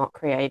who are not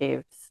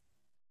creatives,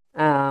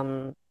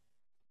 and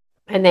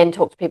then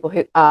talk to people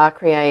who are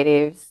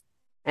creatives,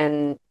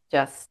 and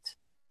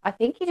I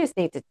think you just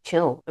need to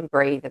chill and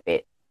breathe a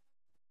bit.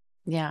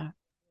 Yeah.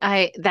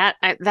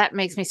 That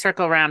makes me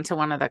circle around to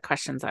one of the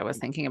questions I was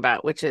thinking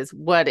about, which is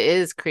what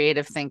is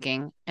creative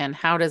thinking and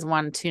how does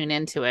one tune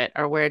into it,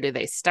 or where do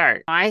they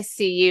start? I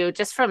see you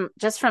just from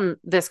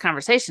this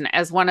conversation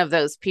as one of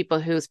those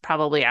people who's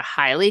probably a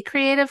highly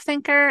creative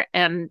thinker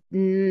and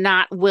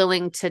not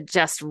willing to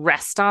just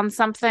rest on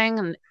something.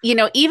 And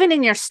even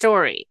in your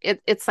story,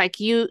 it's like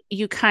you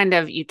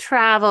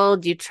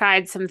traveled, you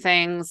tried some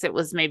things. It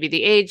was maybe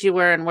the age you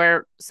were and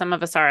where some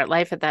of us are at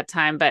life at that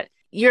time, but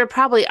you're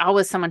probably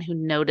always someone who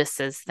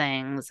notices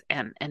things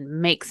and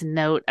makes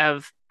note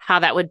of how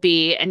that would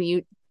be. And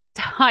you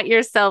taught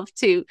yourself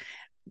to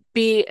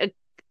be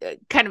a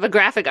kind of a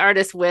graphic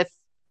artist with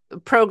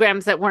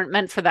programs that weren't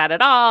meant for that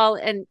at all.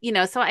 And,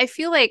 so I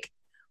feel like,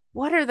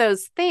 what are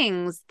those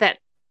things that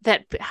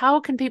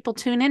how can people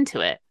tune into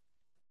it?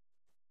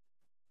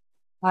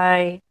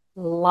 I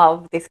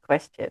love this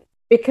question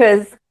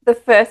because the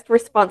first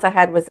response I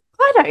had was,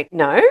 I don't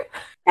know.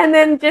 And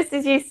then just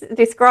as you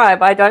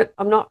describe,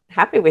 I'm not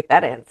happy with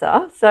that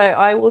answer. So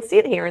I will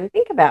sit here and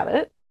think about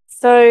it.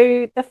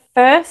 So the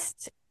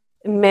first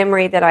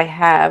memory that I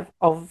have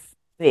of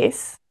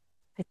this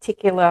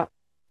particular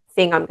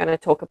thing I'm going to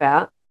talk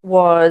about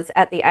was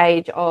at the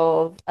age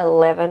of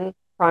 11,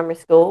 primary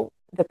school.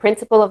 The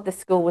principal of the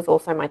school was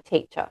also my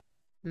teacher.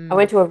 I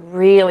went to a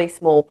really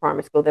small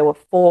primary school. There were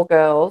 4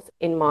 girls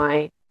in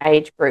my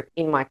age group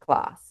in my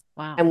class.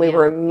 Wow. And we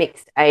were a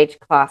mixed age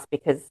class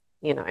because,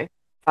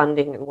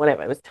 funding and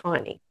whatever. It was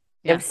tiny.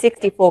 There were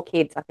 64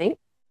 kids, I think,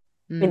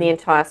 in the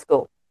entire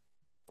school.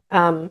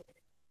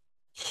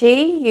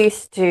 She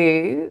used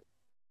to,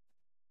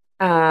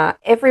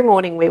 every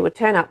morning we would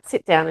turn up,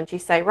 sit down, and she'd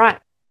say, right,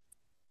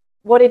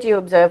 what did you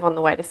observe on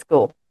the way to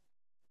school?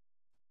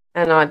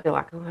 And I'd be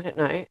like, oh, I don't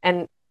know.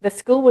 And the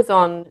school was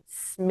on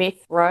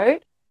Smith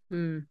Road.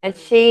 And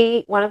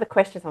one of the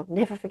questions I'll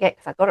never forget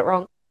because I got it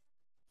wrong,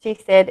 she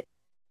said,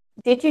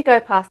 did you go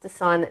past a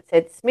sign that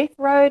said Smith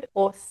Road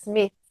or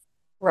Smith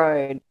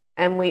Road?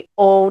 And we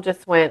all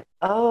just went,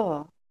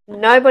 oh,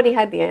 nobody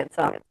had the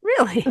answer.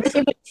 Really?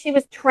 She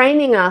was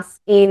training us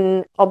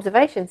in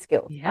observation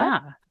skills. Yeah.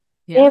 Right?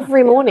 Yeah.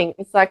 Every morning.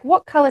 It's like,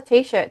 what color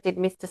T-shirt did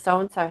Mr.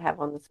 So-and-so have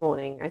on this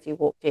morning as you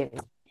walked in?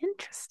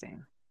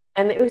 Interesting.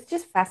 And it was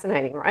just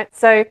fascinating, right?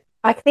 So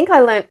I think I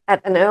learned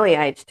at an early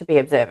age to be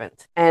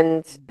observant.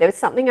 And there was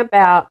something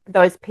about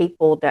those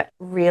people that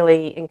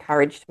really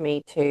encouraged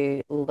me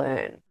to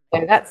learn.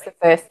 So that's the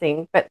first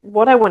thing. But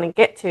what I want to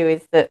get to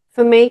is that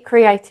for me,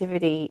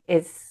 creativity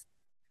it's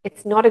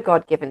not a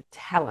God-given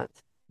talent.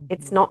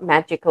 It's not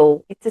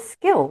magical. It's a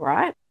skill,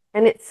 right?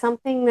 And it's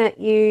something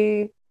that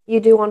you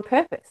do on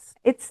purpose.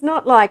 It's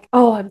not like,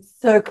 oh, I'm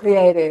so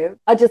creative.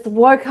 I just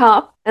woke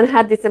up and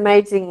had this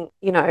amazing,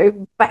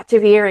 batch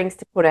of earrings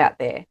to put out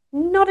there.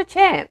 Not a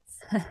chance.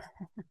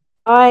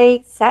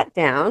 I sat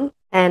down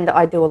and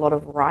I do a lot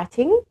of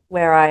writing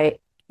where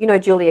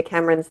Julia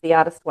Cameron's The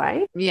Artist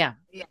Way. Yeah.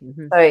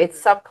 So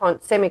it's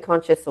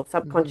semi-conscious or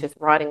subconscious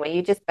writing where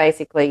you just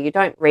basically, you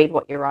don't read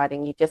what you're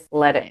writing, you just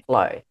let it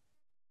flow.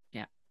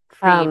 Yeah.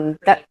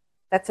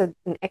 That's an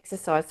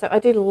exercise. So I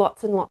do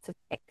lots and lots of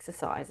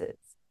exercises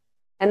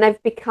and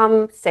they've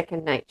become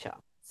second nature.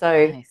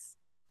 So, nice.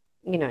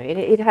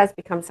 It has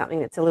become something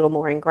that's a little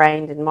more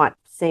ingrained and might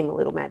seem a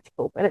little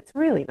magical, but it's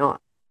really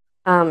not.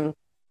 And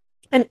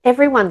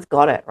everyone's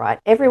got it, right?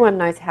 Everyone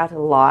knows how to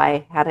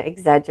lie, how to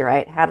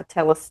exaggerate, how to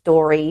tell a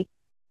story,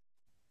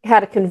 how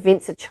to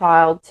convince a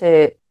child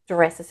to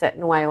dress a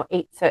certain way or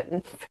eat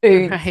certain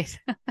foods. Right.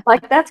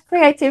 Like that's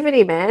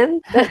creativity,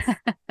 man.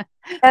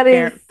 That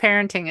is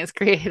parenting is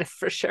creative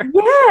for sure.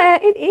 Yeah,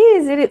 it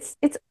is.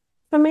 It's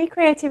for me,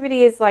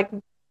 creativity is like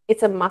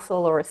it's a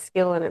muscle or a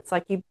skill, and it's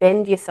like you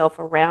bend yourself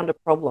around a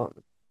problem,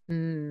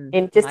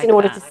 in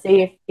order to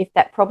see if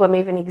that problem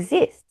even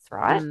exists,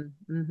 right?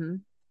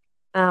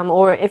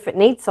 Or if it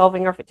needs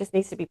solving, or if it just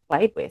needs to be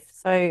played with.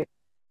 So,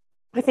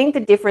 I think the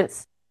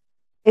difference,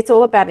 it's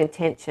all about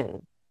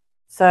intention.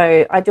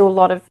 So I do a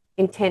lot of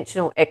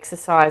intentional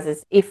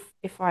exercises if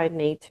I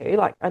need to.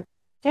 Like I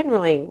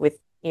generally with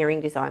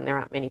earring design there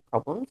aren't many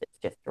problems. It's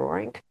just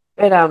drawing.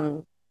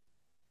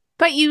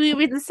 But you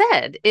even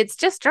said it's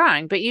just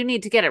drawing, but you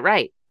need to get it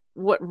right.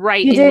 What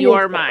right you in do need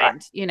your to get it right.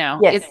 mind, you know,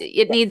 Yes.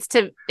 it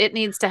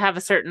needs to have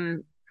a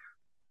certain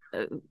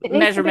It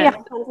needs to be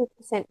measurement.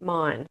 100%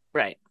 mine.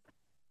 Right.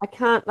 I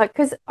can't like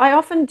because I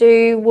often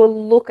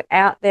will look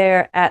out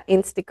there at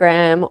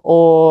Instagram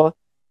or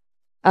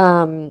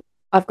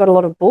I've got a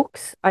lot of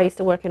books. I used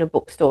to work in a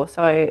bookstore,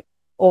 so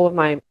all of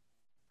my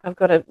I've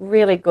got a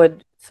really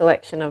good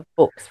selection of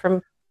books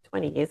from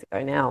 20 years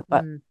ago now,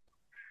 but Mm.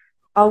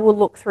 I will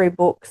look through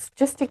books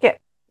just to get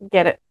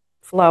it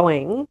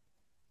flowing,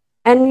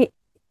 and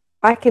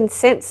I can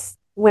sense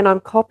when I'm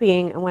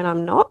copying and when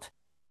I'm not.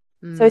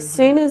 So as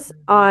soon as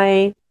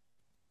I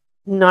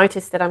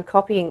notice that I'm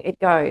copying, it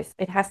goes.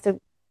 It has to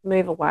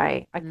move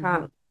away. I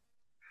can't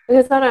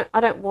because I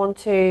don't want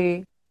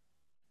to.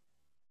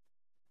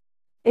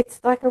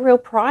 It's like a real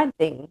pride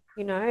thing,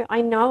 you know.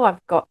 I know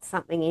I've got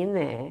something in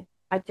there.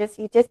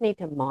 You just need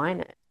to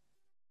mine it.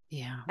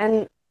 Yeah.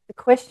 And the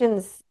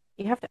questions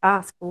you have to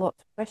ask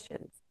lots of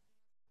questions.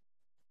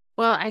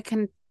 Well, I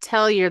can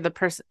tell you're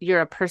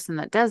a person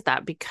that does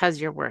that because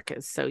your work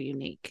is so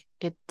unique.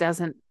 It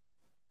doesn't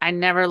I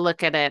never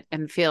look at it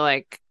and feel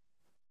like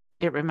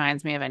it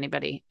reminds me of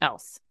anybody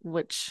else,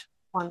 which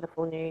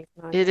Wonderful news.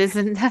 No, it thanks.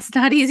 isn't that's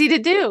not easy to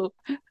do.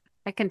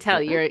 I can tell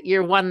Uh-uh.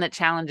 you're one that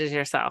challenges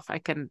yourself.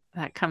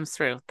 That comes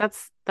through.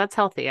 That's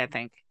healthy, I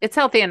think. It's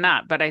healthy and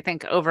not, but I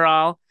think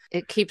overall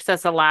it keeps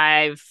us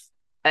alive.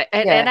 And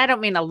Yeah, I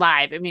don't mean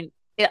alive. I mean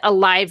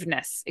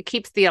aliveness. It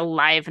keeps the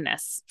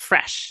aliveness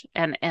fresh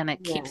and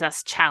it keeps yeah.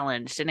 us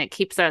challenged and it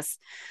keeps us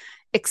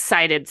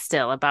excited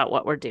still about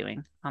what we're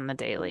doing on the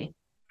daily.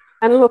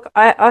 And look,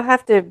 I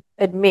have to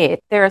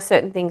admit there are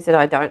certain things that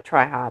I don't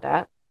try hard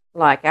at.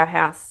 Like our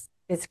house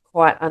is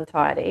quite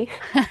untidy.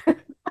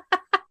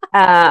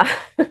 uh,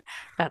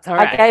 That's all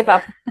I right. gave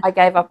up. I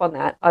gave up on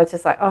that. I was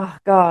just like, oh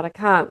God, I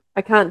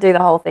can't do the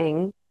whole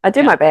thing. I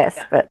do Yeah. my best,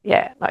 but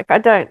yeah, like I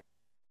don't.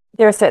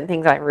 There are certain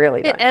things I really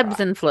It don't try. ebbs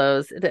and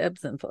flows. It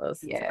ebbs and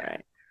flows. It's all Yeah,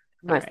 right.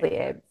 All right. mostly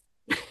Eb.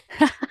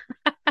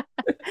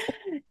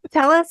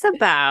 Tell us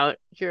about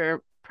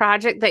your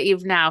project that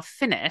you've now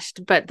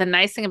finished, but the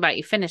nice thing about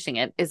you finishing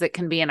it is it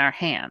can be in our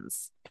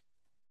hands.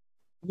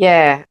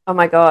 Yeah. Oh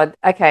my God.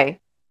 Okay.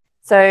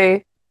 So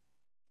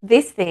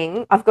this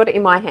thing, I've got it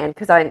in my hand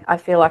because I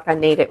feel like I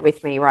need it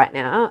with me right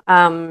now.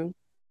 I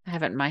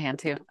have it in my hand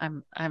too.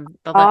 I'm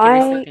the lucky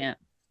I recipient.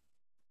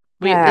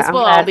 yeah, This I'm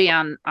will all glad. be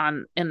on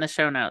in the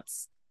show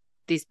notes.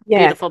 These Yeah,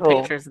 beautiful cool.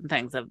 pictures and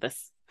things of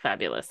this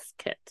fabulous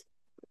kit.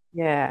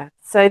 Yeah.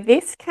 So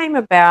this came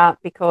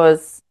about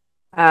because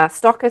a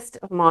stockist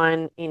of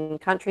mine in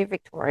country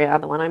Victoria,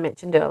 the one I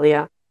mentioned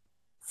earlier,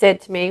 said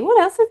to me, "What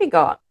else have you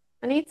got?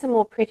 I need some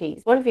more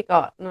pretties. What have you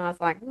got?" And I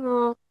was like,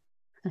 "Oh,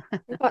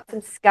 I've got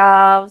some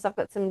scarves. I've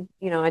got some,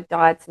 I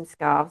dyed some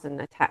scarves and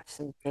attached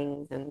some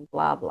things and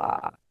blah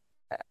blah."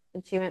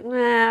 And she went,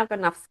 "Nah, I've got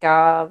enough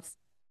scarves."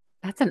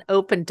 That's an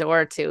open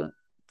door to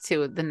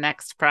the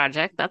next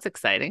project. That's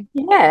exciting.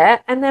 Yeah.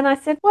 And then I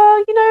said,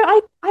 "Well,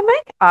 I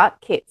make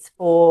art kits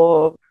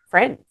for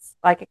friends.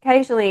 Like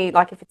occasionally,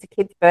 like if it's a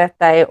kid's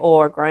birthday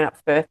or a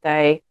grown-up's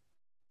birthday,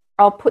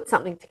 I'll put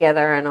something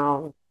together and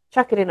I'll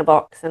chuck it in a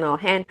box and I'll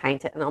hand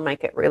paint it and I'll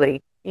make it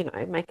really,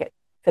 make it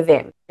for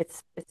them.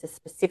 It's a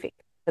specific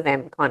for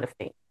them kind of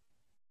thing.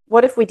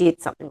 What if we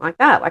did something like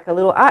that, like a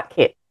little art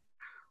kit?"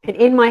 And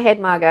in my head,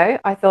 Margot,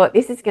 I thought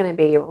this is going to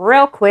be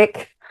real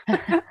quick.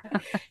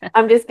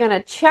 I'm just going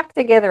to chuck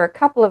together a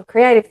couple of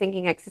creative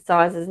thinking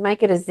exercises,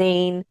 make it a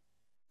zine.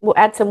 We'll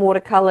add some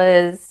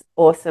watercolors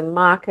or some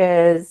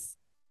markers.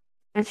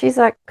 And she's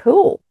like,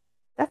 "Cool.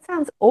 That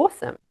sounds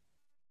awesome."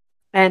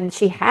 And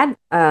she had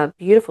a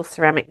beautiful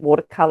ceramic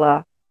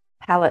watercolor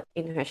palette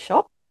in her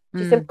shop.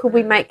 She said, Mm. "Could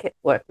we make it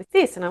work with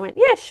this?" And I went,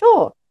 "Yeah,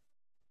 sure."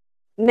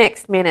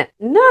 Next minute,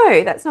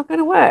 no, that's not going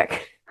to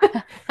work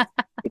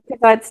because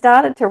I'd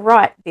started to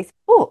write this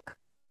book.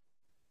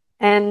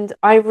 And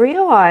I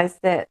realized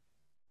that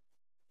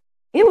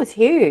it was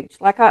huge.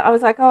 Like I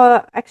was like,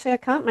 "Oh, actually, I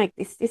can't make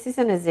this. This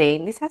isn't a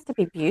zine. This has to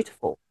be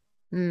beautiful.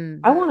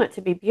 Mm. I want it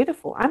to be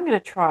beautiful. I'm going to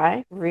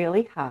try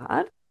really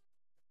hard.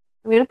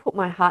 I'm going to put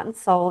my heart and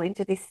soul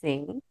into this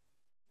thing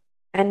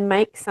and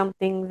make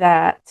something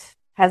that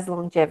has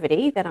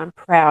longevity that I'm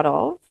proud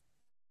of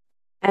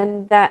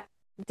and that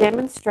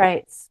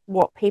demonstrates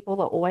what people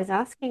are always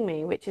asking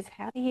me, which is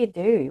how do you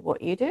do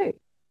what you do?"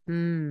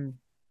 Mm.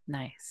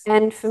 Nice.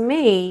 And for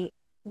me,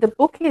 the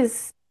book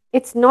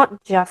it's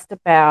not just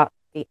about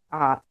the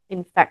art.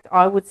 In fact,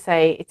 I would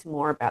say it's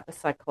more about the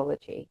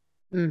psychology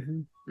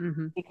Mm-hmm.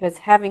 Mm-hmm. because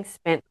having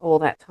spent all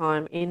that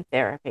time in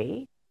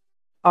therapy,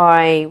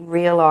 I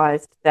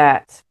realized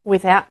that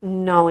without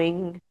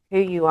knowing who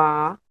you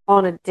are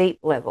on a deep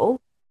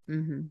level,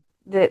 Mm-hmm.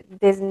 that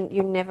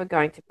you're never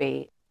going to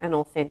be an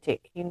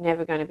authentic. You're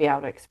never going to be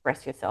able to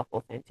express yourself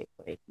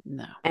authentically.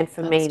 No, And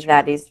for that's me, true.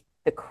 that is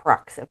the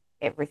crux of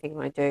everything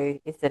I do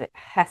is that it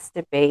has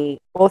to be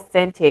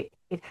authentic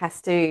It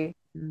has to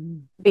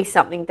Mm. be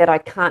something that I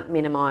can't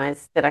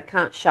minimize, that I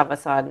can't shove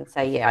aside and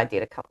say, yeah, I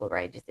did a couple of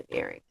ranges of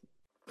earrings.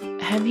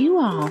 Have you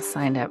all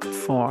signed up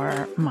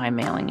for my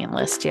mailing in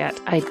list yet?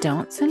 I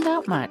don't send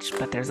out much,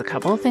 but there's a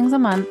couple of things a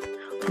month.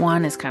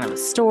 One is kind of a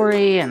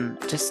story and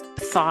just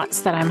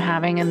thoughts that I'm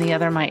having, and the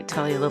other might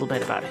tell you a little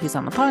bit about who's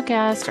on the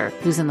podcast or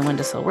who's in the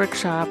Windowsill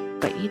workshop.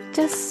 But you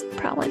just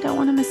probably don't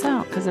want to miss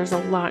out because there's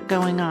a lot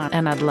going on,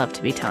 and I'd love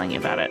to be telling you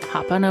about it.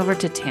 Hop on over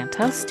to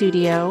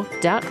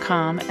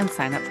tantelstudio.com and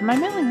sign up for my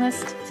mailing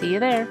list. See you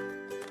there.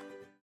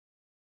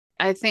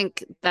 I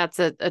think that's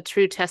a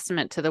true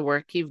testament to the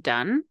work you've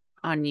done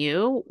on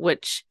you,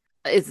 which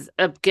is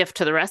a gift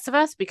to the rest of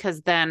us,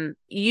 because then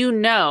you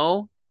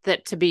know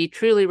that to be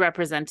truly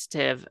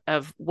representative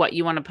of what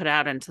you want to put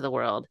out into the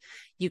world,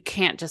 you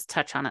can't just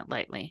touch on it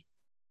lightly.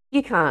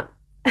 You can't.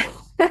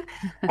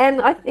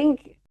 And I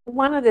think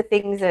one of the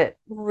things that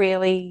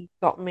really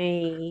got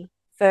me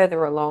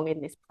further along in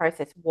this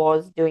process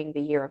was doing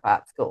the year of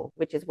art school,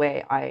 which is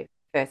where I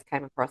first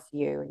came across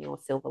you and your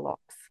silver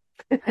locks.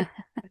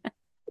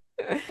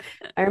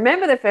 I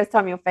remember the first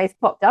time your face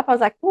popped up, I was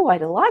like, oh, I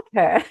like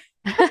her.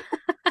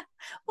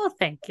 Well,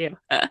 thank you.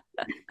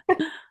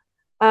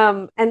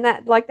 And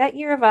that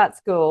year of art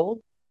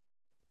school,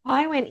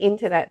 I went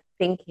into that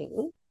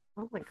thinking,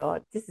 oh my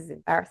God, this is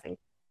embarrassing.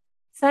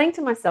 Saying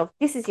to myself,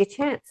 this is your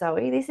chance,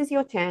 Zoe. This is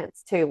your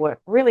chance to work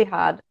really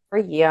hard for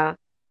a year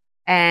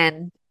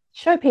and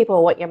show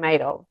people what you're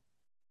made of.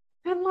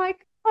 And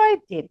like, I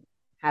didn't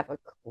have a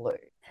clue.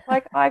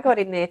 Like, I got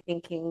in there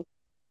thinking,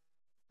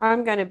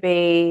 I'm going to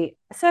be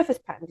a surface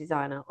pattern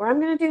designer or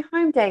I'm going to do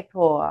home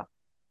decor.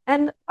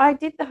 And I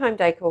did the home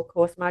decor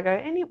course, Margot,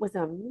 and it was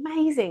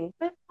amazing,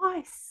 but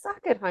I suck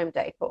at home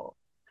decor.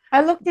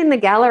 I looked in the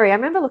gallery. I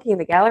remember looking in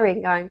the gallery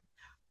and going,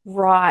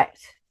 right,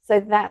 so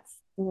that's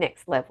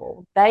next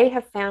level. They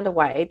have found a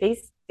way.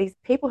 These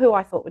people who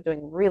I thought were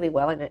doing really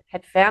well in it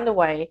had found a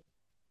way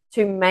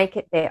to make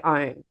it their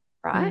own,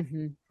 right?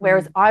 Mm-hmm.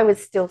 Whereas I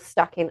was still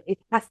stuck in, it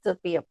has to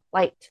be a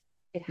plate.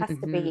 It has to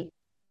Mm-hmm. be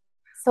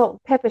salt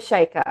and pepper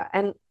shaker.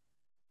 And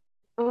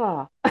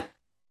oh,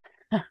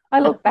 I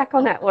look back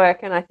on that work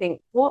and I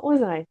think, what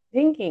was I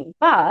thinking?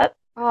 But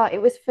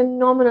it was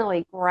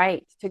phenomenally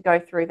great to go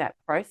through that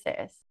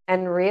process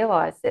and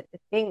realize that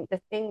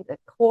the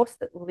course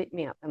that lit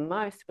me up the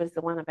most was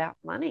the one about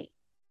money.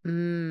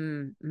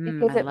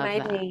 Because I it love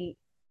made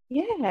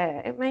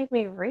that. it made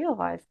me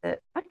realize that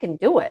I can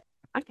do it.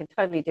 I can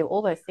totally do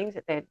all those things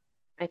that they're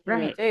making me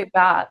Right. do,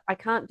 but I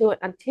can't do it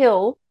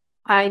until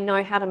I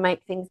know how to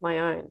make things my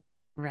own.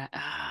 Right.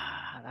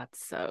 Ah,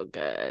 that's so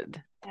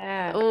good.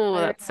 Yeah. Oh,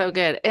 I that's so really-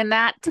 good. And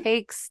that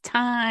takes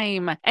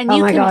time. And Oh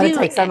you my can God, it do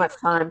takes so much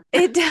time.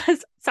 it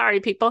does.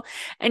 Sorry, people.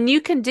 And you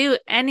can do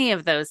any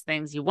of those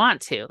things you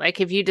want to. Like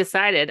if you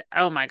decided,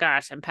 oh my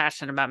gosh, I'm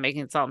passionate about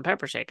making salt and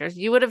pepper shakers,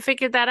 you would have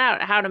figured that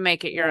out, how to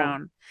make it your Yeah.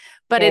 own.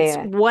 But Yeah, it's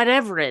yeah.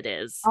 whatever it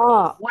is. Oh,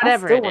 I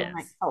Whatever still it want to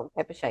make is. salt and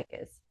pepper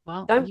shakers.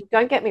 Well,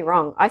 Don't get me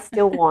wrong. I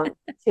still want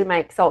to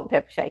make salt and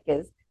pepper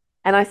shakers,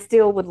 and I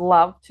still would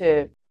love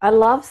to. I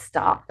love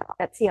stuff.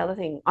 That's the other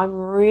thing. I'm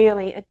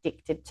really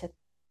addicted to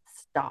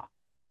stuff.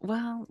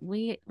 well,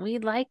 we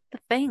like the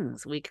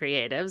things, we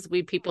creatives,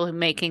 we people who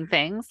making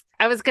things.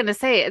 I was going to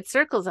say it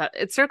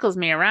circles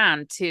me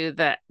around to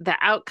the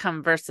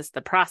outcome versus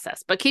the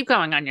process. But keep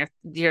going on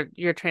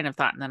your train of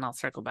thought, and then I'll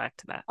circle back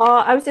to that. Oh,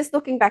 I was just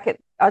looking back at.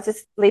 I was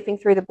just leafing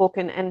through the book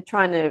and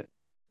trying to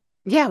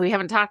Yeah, we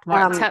haven't talked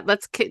more.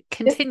 Let's just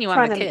continue on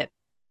trying the to. kit.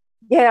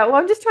 Yeah, well,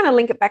 I'm just trying to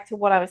link it back to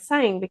what I was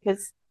saying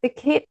because the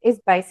kit is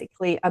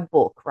basically a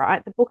book,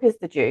 right? The book is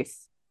the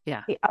juice.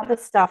 Yeah. The other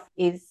stuff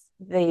is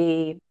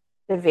the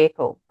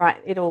vehicle,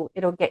 right? It'll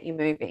get you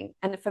moving.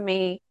 And for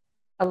me,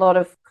 a lot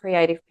of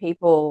creative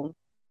people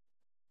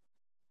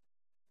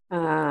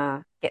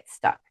get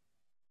stuck.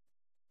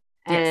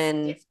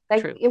 Yes,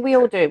 And true. we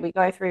all do. We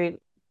go through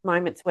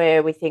moments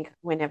where we think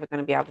we're never going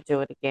to be able to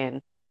do it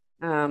again.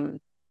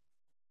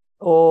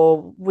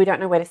 Or we don't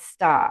know where to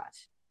start.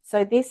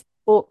 So this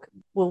book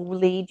will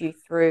lead you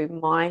through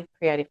my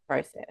creative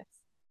process.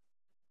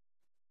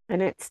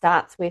 And it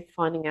starts with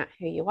finding out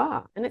who you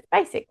are. And it's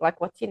basic,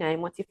 like what's your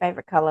name, what's your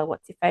favorite color,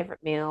 what's your favorite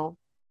meal,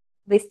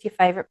 list your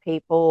favorite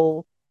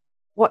people,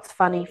 what's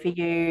funny for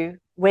you,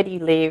 where do you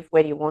live,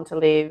 where do you want to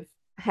live,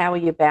 how are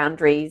your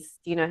boundaries,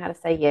 do you know how to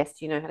say yes,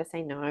 do you know how to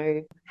say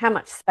no, how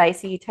much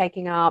space are you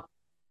taking up?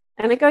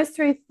 And it goes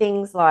through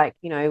things like,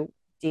 do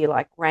you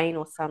like rain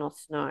or sun or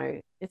snow?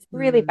 It's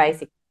really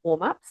basic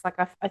warm-ups. Like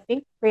I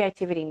think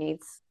creativity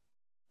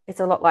it's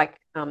a lot like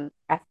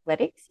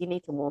athletics. You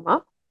need to warm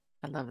up.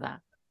 I love that.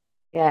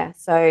 Yeah,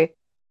 so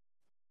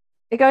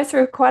it goes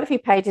through quite a few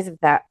pages of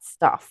that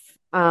stuff.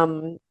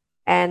 And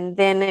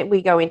then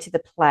we go into the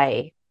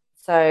play.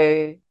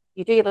 So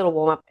you do your little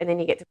warm up and then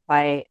you get to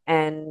play.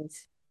 And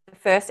the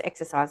first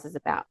exercise is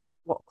about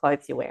what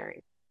clothes you're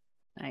wearing.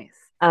 Nice.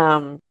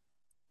 And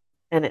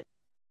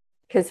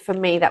because for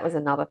me, that was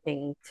another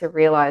thing to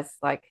realize,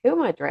 like, who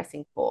am I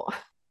dressing for?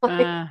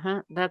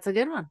 That's a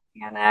good one.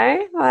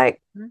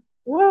 Like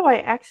what do I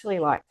actually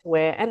like to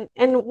wear?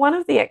 And one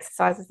of the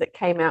exercises that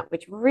came out,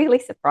 which really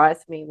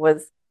surprised me,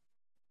 was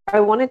I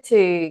wanted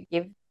to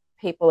give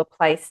people a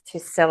place to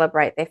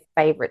celebrate their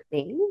favorite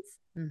things,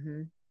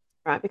 Mm-hmm.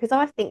 right? Because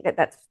I think that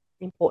that's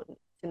important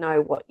to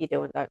know what you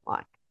do and don't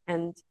like.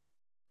 And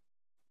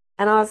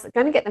and I was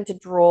going to get them to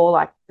draw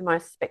like the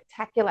most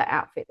spectacular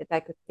outfit that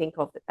they could think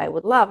of that they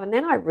would love. And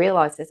then I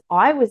realized as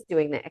I was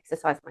doing the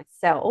exercise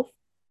myself,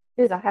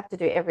 because I have to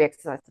do every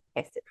exercise to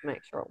test it to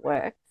make sure it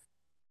works.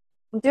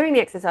 I'm doing the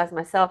exercise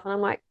myself and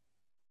I'm like,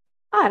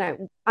 I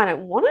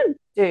don't want to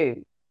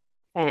do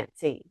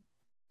fancy.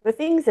 The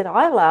things that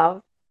I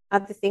love are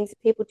the things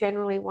that people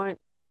generally won't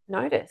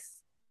notice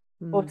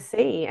or Mm.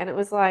 see. And it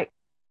was like,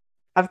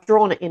 I've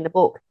drawn it in the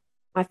book.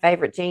 My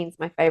favorite jeans,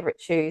 my favorite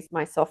shoes,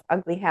 my soft,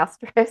 ugly house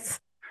dress,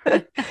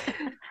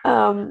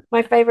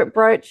 my favorite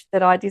brooch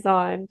that I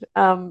designed,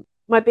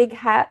 my big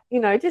hat,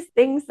 just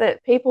things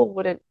that people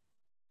wouldn't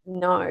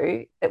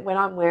know that when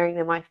I'm wearing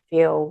them, I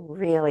feel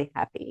really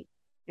happy,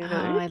 Oh, you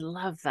know? I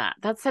love that.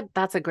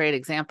 That's a great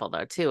example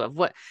though too of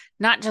what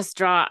not just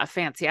draw a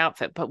fancy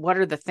outfit, but what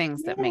are the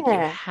things that make you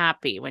Yeah,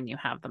 happy when you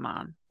have them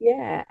on?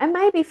 yeah. And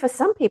maybe for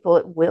some people,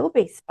 it will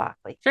be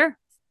sparkly, Sure.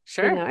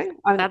 Sure.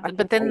 I That can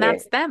but tell then you,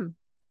 that's them.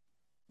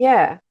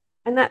 yeah.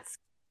 And that's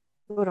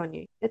good on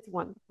you. It's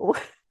wonderful.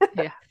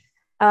 Yeah.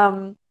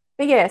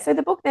 But yeah, so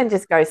the book then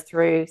just goes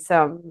through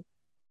some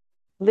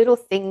little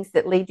things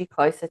that lead you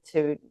closer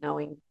to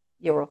knowing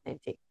your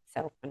authentic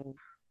self. And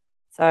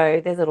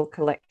so there's little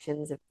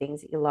collections of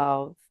things that you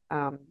love.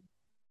 I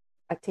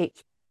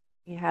teach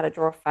you how to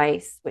draw a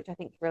face, which I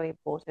think is really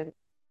important,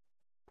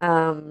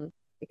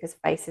 because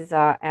faces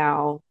are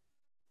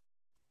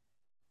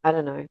I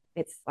don't know,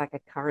 it's like a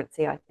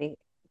currency, I think,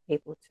 for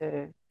people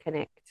to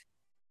connect,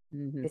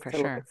 just For to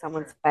look sure. at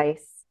someone's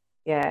face.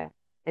 Yeah.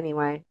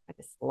 Anyway, I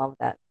just love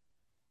that.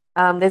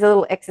 There's a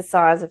little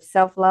exercise of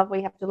self love where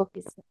you have to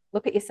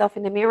look at yourself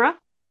in the mirror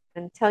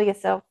and tell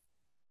yourself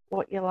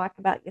what you like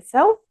about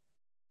yourself.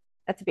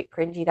 That's a bit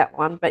cringy, that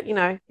one, but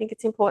I think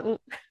it's important.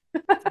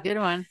 It's a good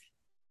one.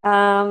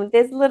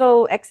 There's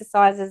little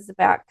exercises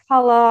about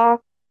color,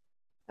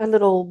 a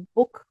little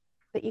book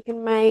that you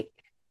can make.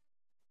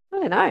 I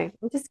don't know.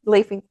 I'm just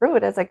leafing through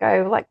it as I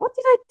go, like, what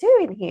did I do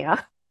in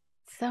here?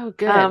 So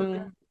good.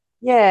 Um,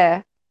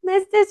 yeah,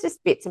 there's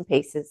just bits and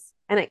pieces,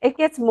 and it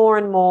gets more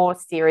and more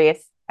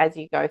serious as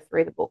you go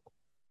through the book.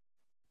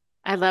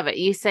 I love it.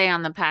 You say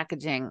on the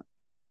packaging,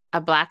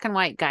 a black and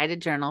white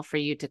guided journal for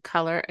you to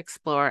color,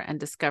 explore, and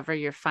discover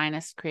your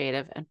finest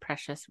creative and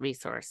precious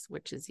resource,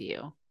 which is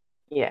you.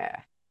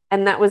 Yeah.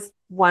 And that was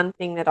one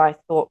thing that I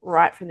thought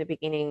right from the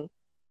beginning.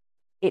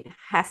 It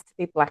has to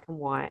be black and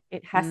white.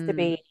 It has to Mm.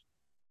 be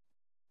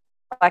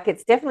like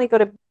it's definitely got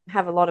to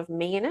have a lot of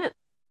me in it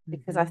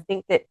because I Hmm.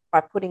 think that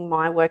by putting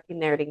my work in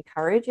there, it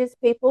encourages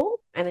people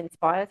and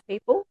inspires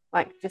people,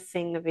 like just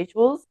seeing the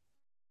visuals.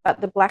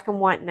 But the black and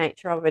white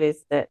nature of it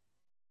is that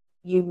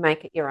you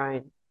make it your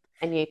own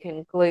and you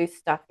can glue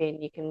stuff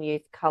in, you can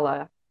use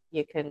color,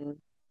 you can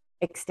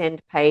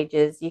extend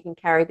pages, you can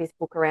carry this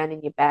book around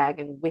in your bag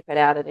and whip it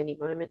out at any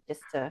moment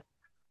just to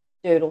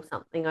doodle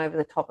something over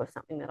the top of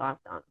something that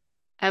I've done.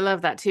 I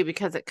love that too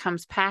because it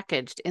comes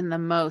packaged in the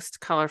most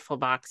colorful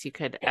box you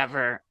could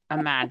ever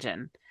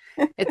imagine.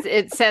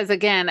 It says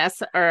again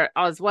as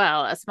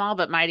well a small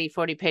but mighty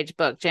 40-page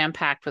book jam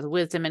packed with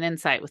wisdom and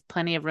insight with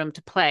plenty of room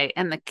to play,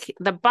 and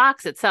the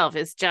box itself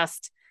is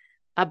just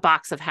a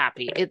box of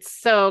happy. It's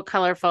so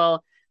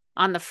colorful.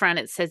 On the front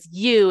it says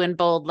you in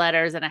bold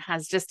letters, and it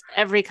has just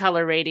every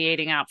color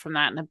radiating out from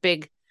that in a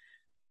big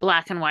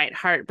black and white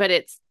heart. But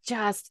it's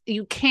just,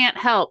 you can't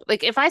help,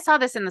 like, if I saw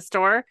this in the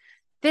store,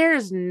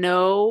 there's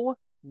no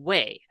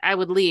way I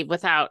would leave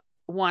without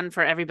one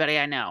for everybody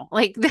I know.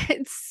 Like,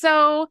 it's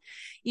so,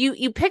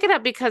 you pick it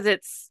up because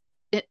it's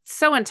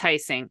so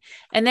enticing,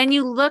 and then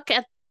you look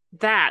at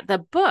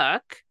the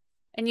book,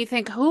 and you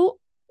think, who,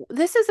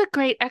 this is a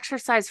great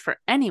exercise for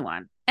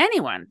anyone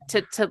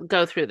to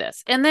go through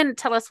this. And then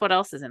tell us what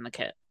else is in the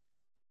kit.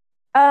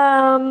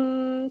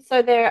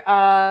 So there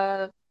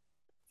are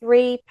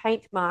three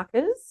paint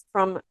markers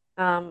from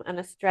an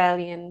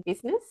Australian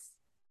business,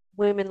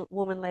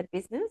 woman led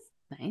business.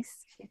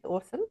 Nice. She's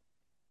awesome.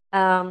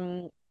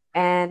 Um,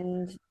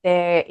 and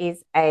there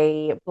is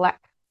a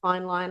black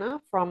fine liner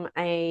from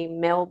a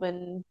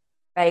Melbourne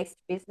based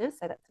business.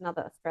 So that's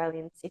another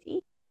Australian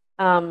city.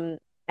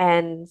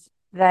 And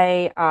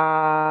they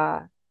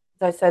are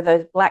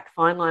those black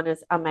fine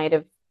liners are made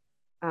of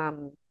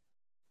um,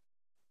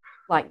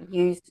 like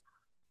used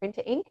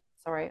printer ink.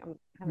 Sorry, I'm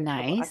having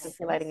trouble Nice.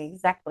 articulating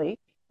exactly,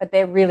 but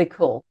they're really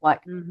cool.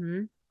 Like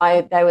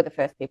Mm-hmm. they were the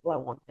first people I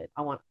wanted.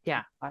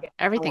 Yeah. I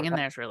Everything want in that.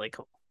 there is really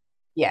cool.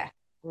 Yeah,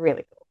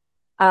 really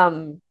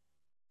cool.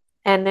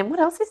 And then what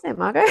else is there,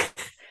 Margot?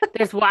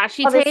 There's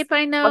washi Oh, this tape,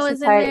 I know, washi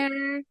is in tape.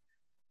 there.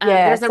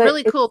 Yeah, There's a so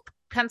really it's cool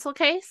pencil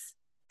case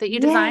that you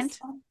yes, designed.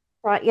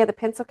 right. Yeah, the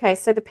pencil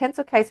case. So the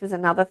pencil case was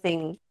another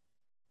thing.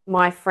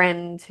 My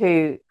friend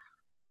who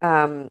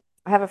I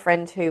have a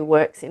friend who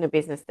works in a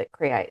business that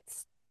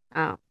creates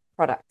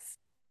products,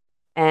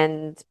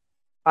 and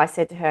I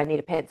said to her, I need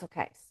a pencil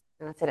case.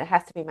 And I said, it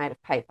has to be made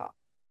of paper.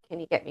 Can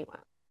you get me one?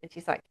 And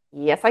she's like,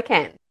 yes, I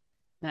can.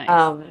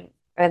 Nice.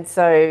 And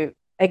so,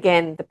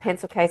 again, the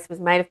pencil case was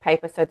made of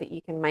paper so that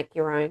you can make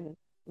your own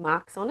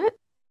marks on it.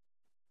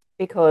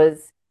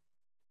 Because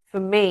for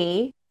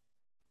me,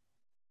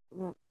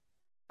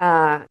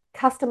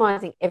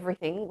 customizing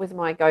everything was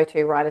my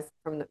go-to right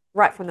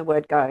from the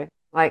word go.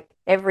 Like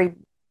every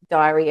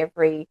diary,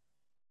 every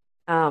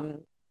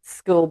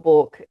school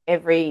book,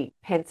 every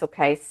pencil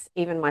case,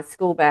 even my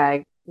school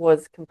bag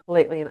was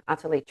completely and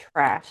utterly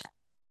trashed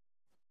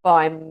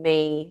by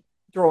me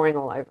drawing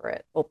all over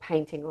it or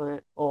painting on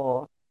it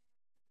or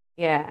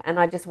yeah. And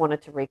I just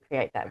wanted to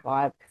recreate that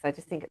vibe because I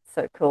just think it's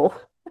so cool.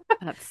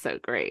 That's so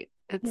great.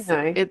 You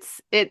know, It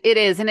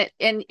is, and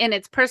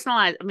it's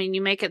personalized. I mean,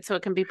 you make it so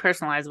it can be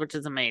personalized, which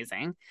is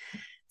amazing.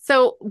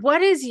 So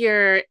what is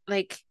your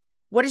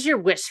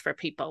wish for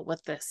people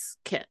with this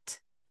kit?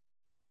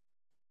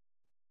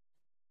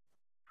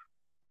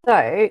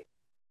 so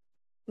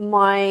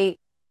my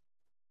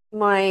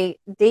my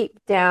deep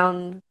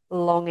down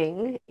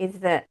longing is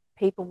that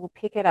people will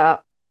pick it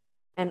up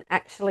and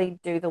actually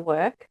do the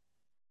work,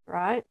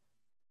 right?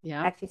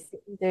 Yeah. Actually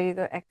sit and do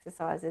the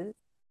exercises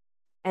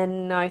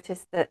and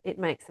notice that it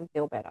makes them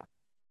feel better.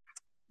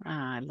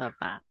 I love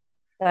that.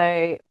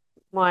 So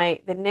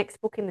the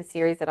next book in the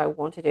series that I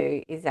want to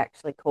do is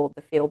actually called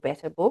the Feel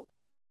Better book,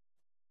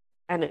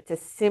 and it's a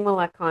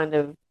similar kind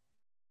of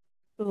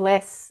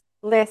less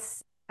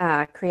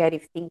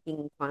creative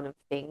thinking kind of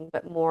thing,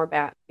 but more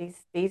about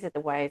these are the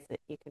ways that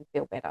you can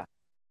feel better.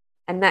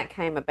 And that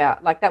came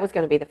about like that was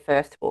going to be the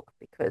first book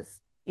because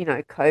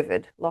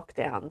COVID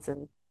lockdowns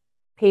and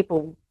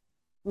people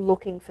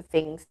looking for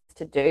things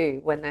to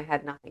do when they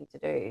had nothing to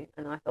do.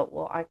 And I thought,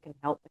 well, I can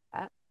help with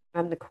that.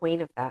 I'm the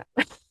queen of that.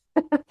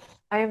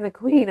 I am the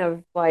queen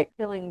of like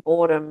filling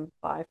boredom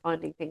by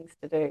finding things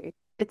to do.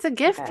 It's a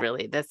gift, Yeah.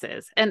 really, this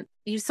is. And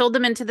you sold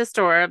them into the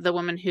store of the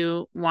woman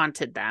who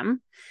wanted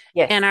them.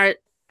 Yes. And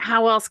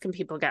how else can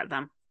people get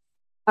them?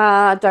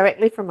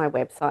 Directly from my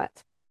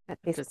website at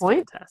Which this is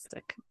point.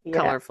 fantastic. Yeah.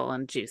 Colorful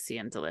and juicy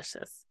and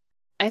delicious.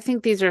 I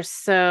think these are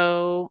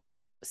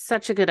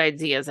such a good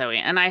idea, Zoe.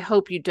 And I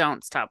hope you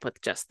don't stop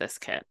with just this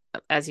kit,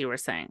 as you were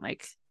saying,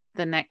 like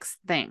the next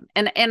thing.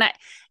 And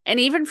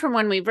even from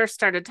when we first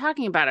started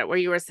talking about it, where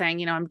you were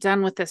saying, I'm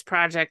done with this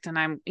project and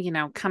I'm,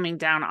 coming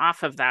down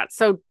off of that.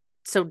 So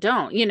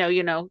don't,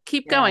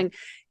 keep Yeah. going,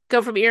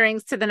 go from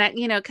earrings to the neck,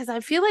 because I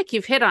feel like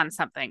you've hit on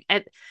something.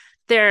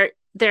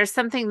 There's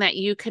something that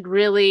you could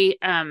really,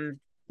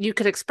 you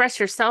could express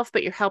yourself,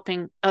 but you're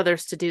helping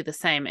others to do the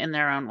same in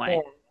their own way.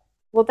 Yeah.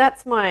 Well,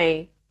 that's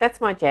my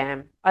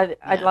jam. I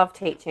Yeah. love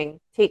teaching.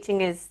 Teaching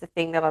is the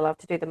thing that I love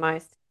to do the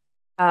most.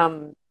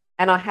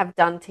 And I have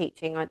done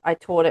teaching. I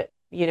taught at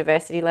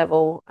university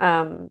level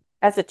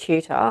as a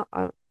tutor.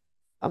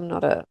 I'm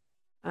not a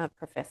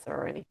professor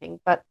or anything,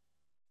 but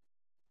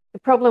the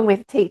problem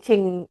with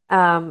teaching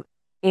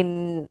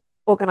in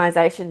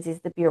organizations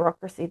is the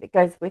bureaucracy that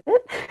goes with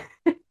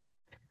it.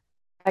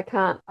 I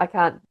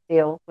can't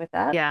deal with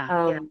that. Yeah.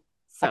 I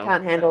So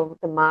can't handle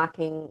the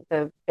marking,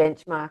 the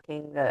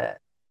benchmarking,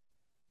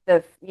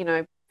 the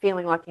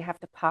feeling like you have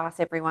to pass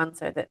everyone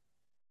so that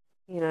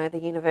the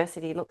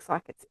university looks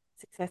like it's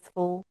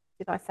successful.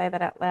 Did I say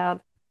that out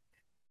loud?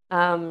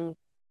 Um,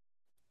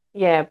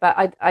 yeah,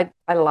 but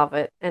I love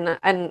it,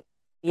 and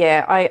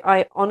yeah,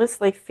 I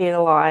honestly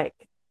feel like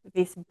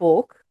this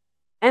book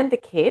and the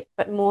kit,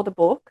 but more the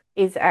book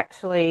is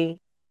actually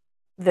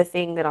the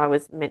thing that I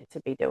was meant to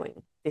be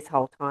doing this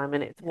whole time,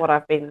 and it's what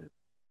I've been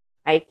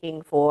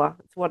aching for.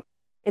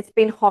 It's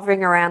been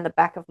hovering around the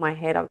back of my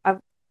head.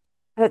 I've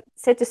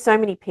said to so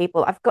many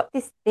people, I've got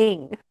this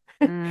thing,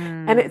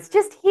 and it's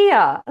just here.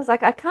 I was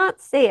like, I can't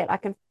see it, I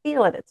can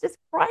feel it. It's just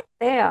right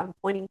there. I'm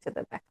pointing to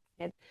the back of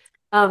my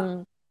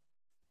head,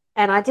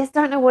 and I just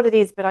don't know what it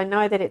is, but I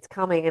know that it's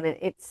coming, and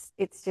it's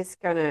just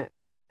gonna.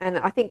 And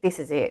I think this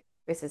is it.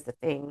 This is the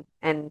thing,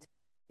 and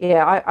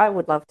yeah, I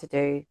would love to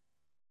do,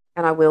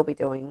 and I will be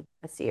doing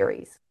a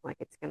series. Like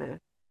it's gonna.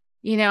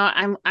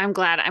 I'm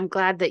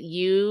glad that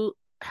you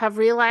have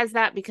realized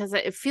that, because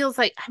it feels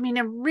like, I mean,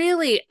 I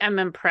really am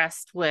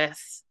impressed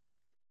with,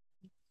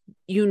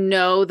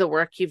 the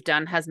work you've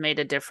done has made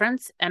a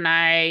difference. And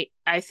I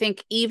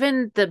think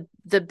even the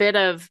bit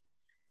of,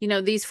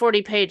 these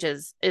 40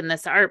 pages in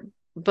this art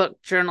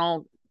book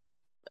journal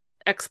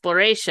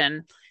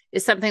exploration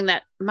is something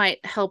that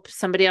might help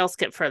somebody else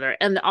get further.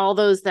 And all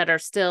those that are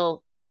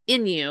still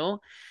in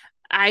you,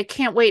 I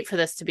can't wait for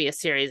this to be a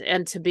series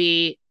and to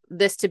be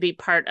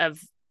part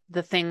of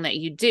the thing that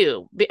you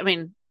do. I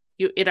mean,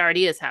 it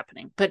already is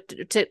happening, but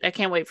I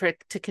can't wait for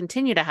it to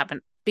continue to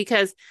happen,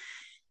 because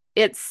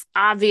it's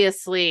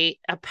obviously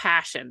a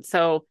passion.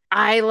 So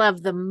I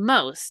love the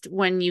most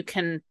when you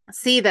can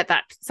see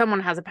that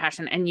someone has a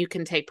passion and you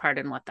can take part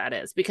in what that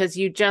is, because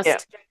you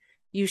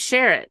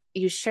share it,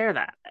 you share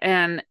that.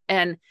 And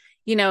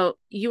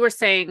you were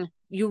saying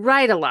you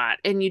write a lot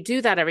and you do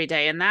that every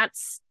day. And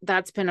that's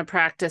been a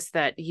practice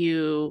that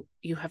you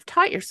have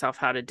taught yourself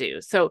how to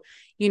do. So,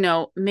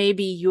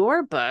 maybe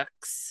your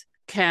books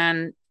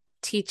can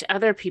teach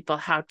other people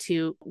how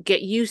to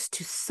get used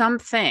to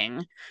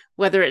something,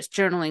 whether it's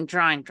journaling,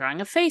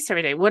 drawing a face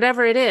every day,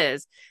 whatever it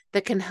is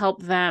that can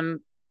help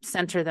them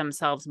center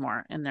themselves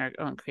more in their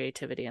own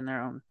creativity and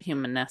their own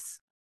humanness.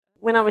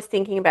 When I was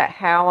thinking about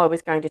how I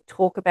was going to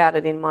talk about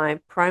it in my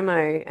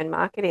promo and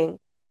marketing,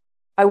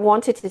 I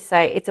wanted to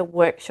say it's a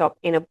workshop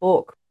in a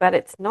book, but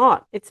it's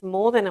not. It's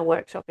more than a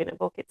workshop in a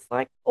book. It's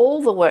like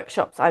all the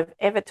workshops I've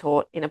ever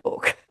taught in a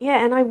book.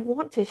 Yeah, and I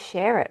want to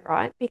share it,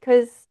 right?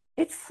 Because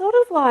it's sort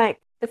of like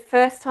the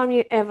first time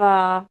you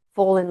ever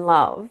fall in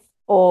love,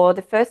 or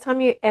the first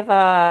time you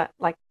ever,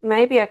 like,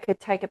 maybe I could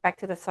take it back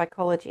to the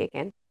psychology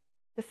again.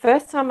 The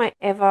first time I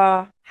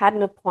ever had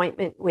an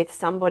appointment with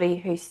somebody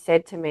who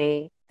said to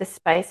me, the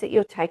space that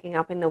you're taking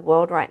up in the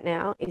world right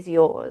now is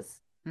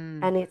yours,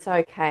 and it's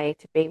okay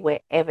to be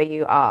wherever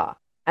you are.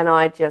 And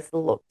I just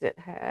looked at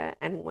her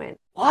and went,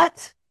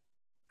 what?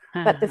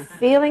 But the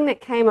feeling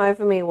that came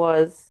over me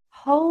was,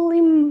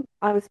 I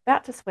was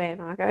about to swear,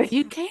 Margot.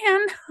 You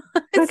can.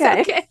 It's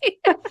Okay. okay.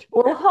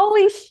 Well,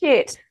 holy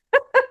shit.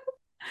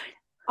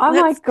 Oh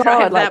Let's my God.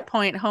 drive that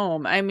point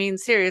home. I mean,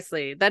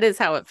 seriously, that is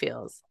how it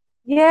feels.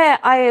 Yeah,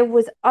 I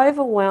was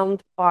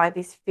overwhelmed by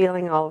this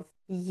feeling of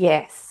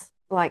yes.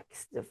 Like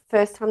the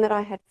first time that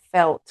I had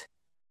felt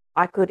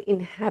I could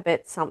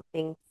inhabit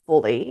something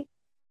fully,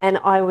 and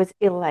I was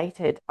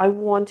elated. I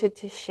wanted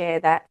to share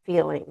that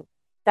feeling.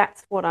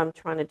 That's what I'm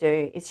trying to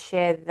do, is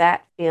share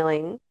that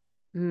feeling.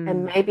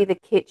 And maybe the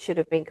kit should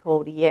have been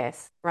called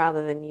Yes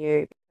rather than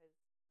You.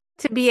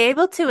 To be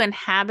able to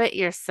inhabit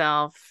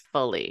yourself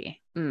fully.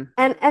 And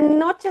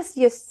not just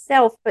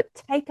yourself, but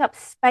take up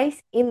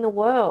space in the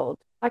world.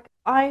 Like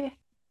I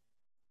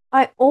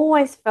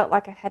always felt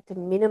like I had to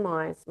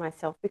minimize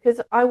myself because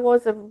I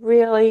was a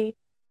really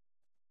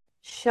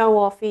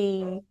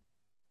show-offy,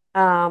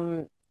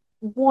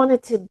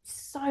 wanted to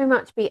so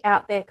much be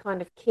out there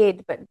kind of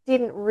kid, but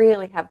didn't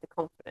really have the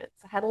confidence.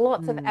 I had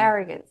lots of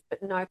arrogance,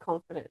 but no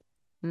confidence.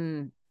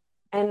 And,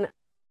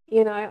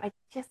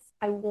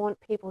 I want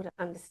people to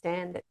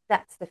understand that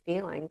that's the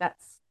feeling.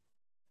 That's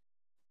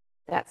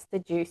the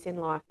juice in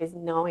life, is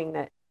knowing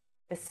that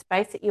the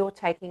space that you're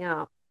taking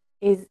up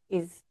is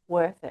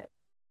worth it,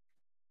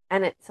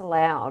 and it's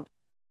allowed.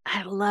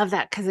 I love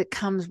that because it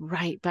comes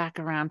right back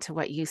around to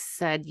what you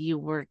said you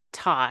were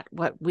taught.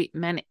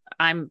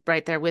 I'm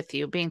right there with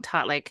you, being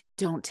taught, like,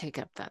 don't take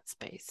up that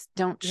space.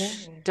 Don't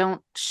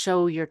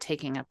show you're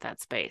taking up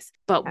that space.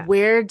 But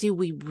where do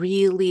we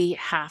really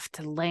have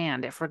to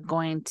land if we're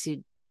going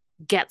to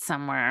get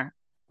somewhere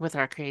with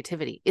our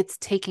creativity?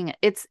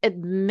 It's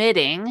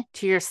admitting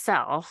to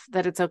yourself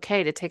that it's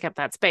okay to take up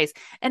that space.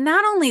 And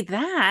not only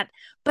that,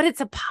 but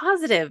it's a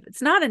positive.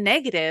 It's not a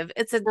negative.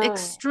 It's an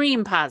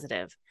extreme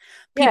positive.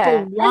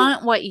 People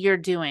want what you're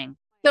doing.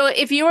 So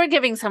if you were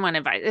giving someone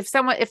advice,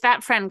 if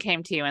that friend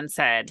came to you and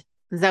said,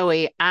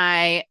 Zoe,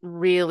 I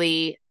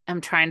really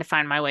am trying to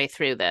find my way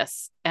through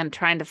this and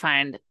trying to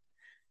find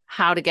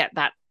how to get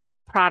that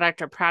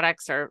product or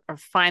products or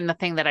find the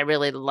thing that I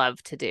really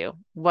love to do,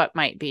 what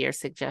might be your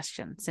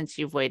suggestion since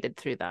you've waded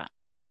through that?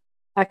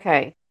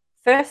 Okay.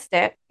 First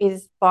step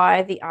is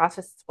buy The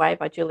Artist's Way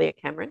by Julia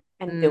Cameron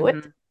and do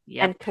it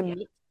and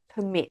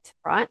commit,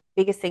 right?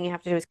 Biggest thing you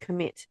have to do is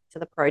commit to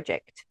the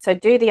project. So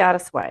do The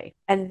Artist's Way.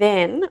 And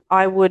then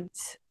I would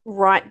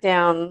write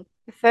down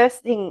the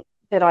first thing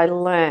that I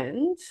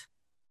learned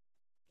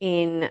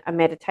in a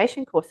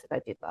meditation course that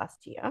I did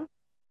last year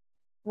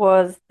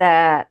was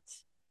that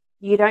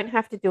you don't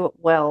have to do it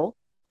well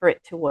for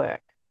it to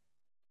work,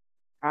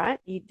 right?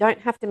 You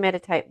don't have to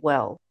meditate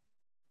well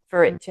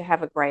for it to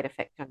have a great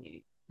effect on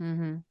you.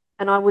 And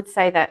I would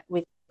say that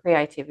with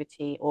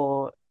creativity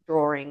or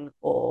drawing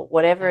or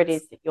whatever it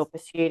is that your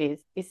pursuit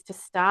is to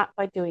start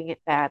by doing it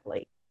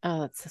badly.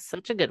 Oh, that's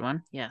such a good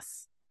one.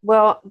 Yes.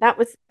 Well, that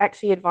was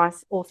actually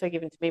advice also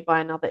given to me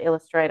by another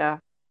illustrator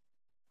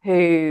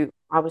who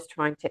I was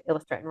trying to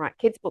illustrate and write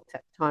kids' books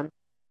at the time.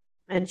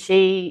 And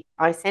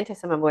I sent her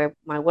some of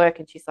my work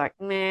and she's like,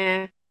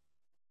 nah,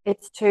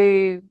 it's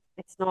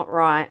not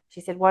right.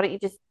 She said, why don't you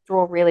just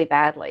draw really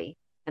badly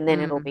and then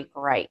it'll be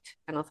great?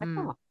 And I was like,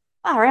 oh,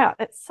 far out.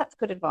 That's such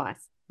good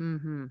advice.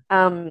 The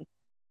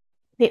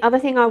other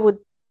thing I would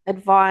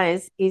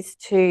advise is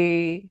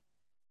to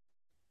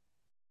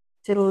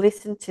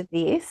listen to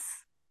this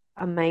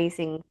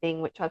amazing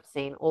thing, which I've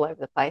seen all over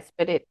the place,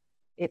 but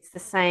it's the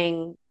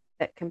saying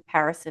that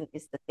comparison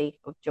is the thief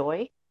of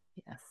joy.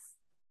 Yes.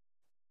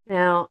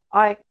 Now,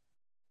 I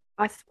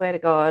swear to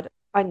God,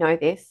 I know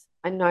this.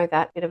 I know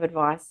that bit of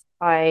advice.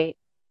 I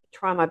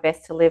try my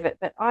best to live it,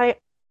 but I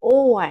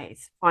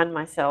always find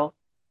myself,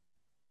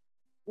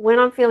 when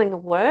I'm feeling the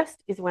worst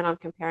is when I'm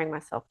comparing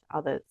myself to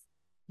others.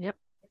 Yep.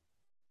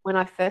 When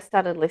I first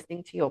started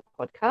listening to your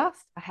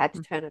podcast, I had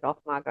to turn it off,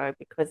 Margot,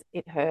 because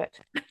it hurt.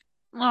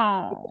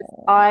 Oh.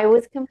 I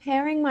was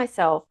comparing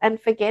myself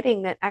and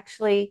forgetting that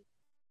actually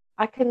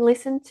I can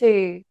listen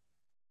to,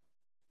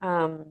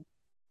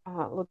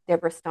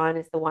 Deborah Stein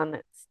is the one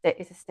that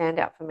is a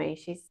standout for me.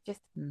 She's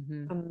just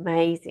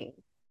amazing.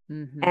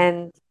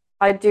 And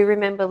I do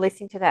remember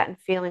listening to that and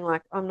feeling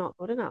like I'm not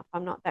good enough.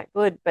 I'm not that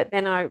good. But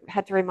then I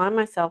had to remind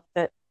myself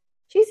that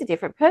she's a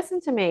different person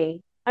to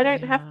me. I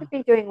don't have to Yeah.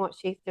 be doing what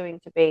she's doing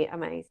to be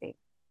amazing.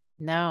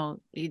 No,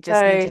 you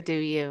just need to So do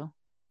you.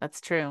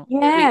 That's true.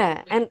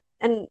 yeah,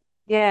 and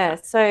yeah,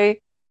 so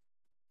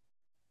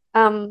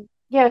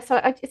yeah,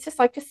 so it's just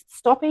like just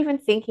stop even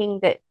thinking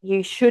that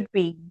you should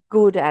be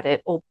good at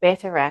it or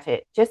better at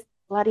it. Just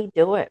bloody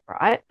do it,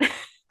 right?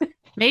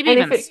 Maybe And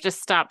if even it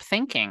just stop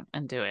thinking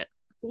and do it.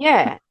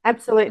 yeah,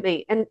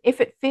 absolutely. And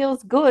if it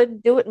feels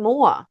good, do it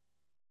more.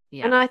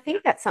 Yeah. And I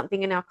think that's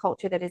something in our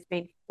culture that has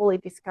been fully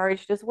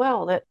discouraged as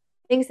well, that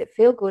things that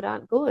feel good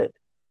aren't good.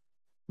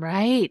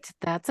 Right.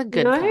 That's a You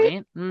good know,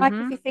 point. like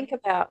if you think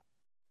about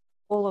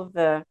all of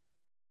the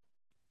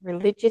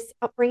religious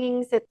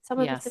upbringings that some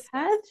of us have Yes.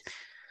 had,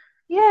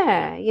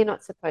 yeah, you're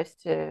not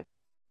supposed to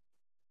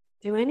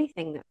do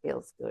anything that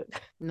feels good.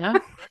 No,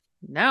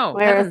 no,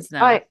 Whereas heavens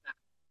no.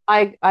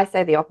 I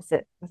say the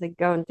opposite. I say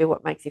go and do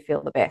what makes you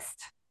feel the best.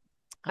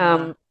 Uh,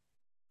 Um,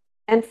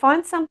 and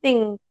find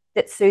something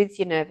that soothes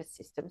your nervous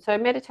system. So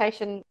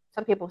meditation,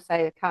 some people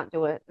say they can't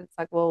do it. It's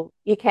like, well,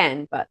 you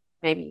can, but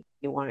maybe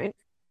you won't.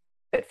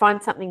 But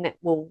find something that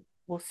will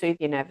soothe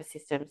your nervous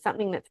system,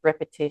 something that's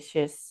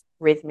repetitious,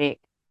 rhythmic.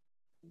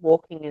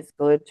 Walking is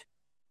good.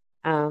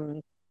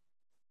 Um,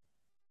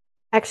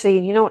 actually,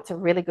 you know what's a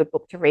really good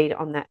book to read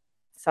on that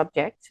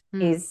subject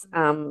hmm. is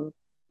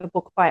a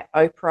book by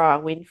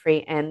Oprah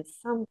Winfrey and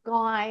some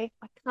guy,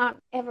 I can't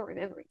ever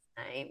remember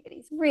his name, but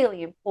he's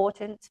really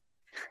important.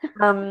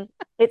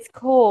 It's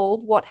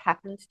called What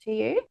Happened to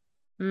You,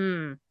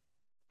 Hmm.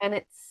 and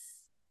it's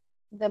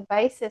the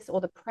basis or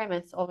the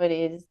premise of it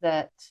is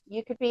that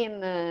you could be in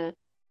the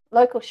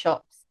local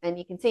shops and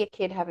you can see a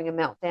kid having a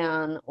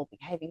meltdown or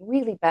behaving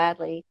really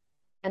badly.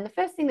 And the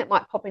first thing that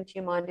might pop into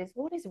your mind is,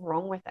 what is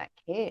wrong with that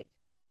kid?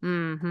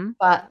 Mm-hmm.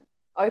 But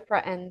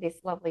Oprah and this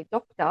lovely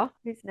doctor,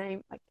 whose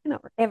name I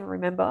cannot ever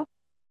remember,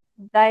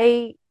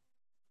 they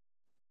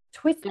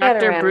twist that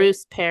Dr. around.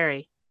 Bruce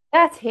Perry.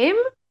 That's him.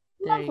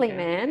 There you Lovely go.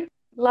 man.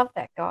 Love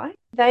that guy.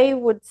 They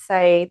would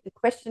say the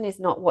question is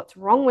not what's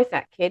wrong with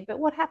that kid, but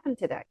what happened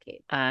to that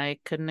kid. I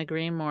couldn't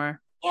agree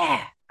more.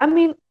 Yeah. I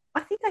mean,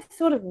 I think I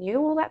sort of knew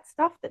all that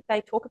stuff that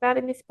they talk about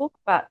in this book,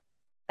 but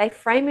they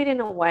frame it in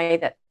a way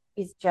that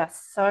is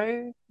just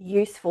so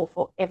useful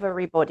for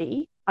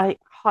everybody. I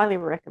highly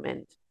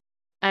recommend.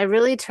 I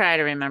really try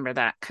to remember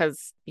that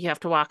because you have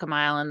to walk a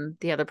mile in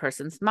the other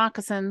person's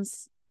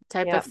moccasins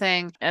type Yeah. of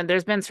thing. And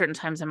there's been certain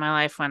times in my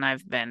life when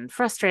I've been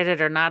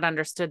frustrated or not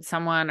understood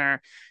someone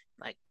or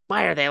like,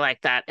 why are they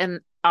like that?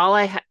 And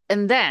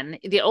and then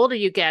the older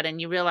you get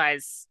and you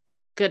realize,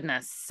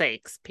 goodness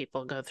sakes,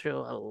 people go through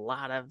a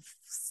lot of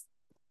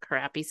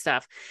crappy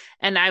stuff.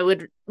 And I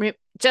would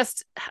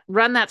just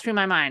run that through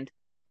my mind.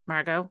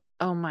 Margot,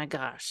 oh my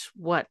gosh,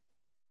 what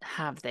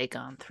have they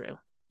gone through?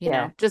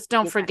 Yeah. Just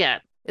don't Yeah.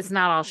 forget it's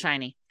not all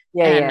shiny.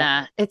 Yeah. And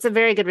Yeah. it's a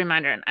very good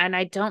reminder. And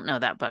I don't know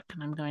that book,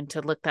 and I'm going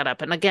to look that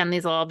up. And again,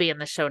 these will all be in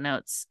the show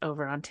notes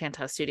over on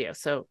Tanta Studio.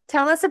 So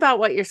tell us about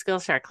what your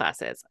Skillshare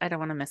class is. I don't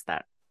want to miss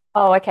that.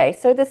 Oh, okay.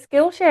 So the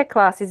Skillshare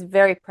class is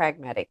very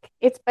pragmatic.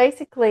 It's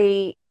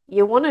basically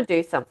you want to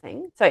do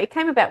something. So it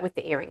came about with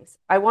the earrings.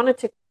 I wanted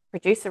to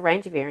produce a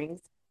range of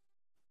earrings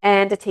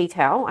and a tea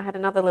towel. I had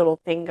another little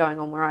thing going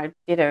on where I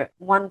did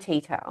one tea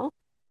towel.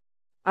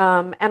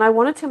 And I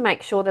wanted to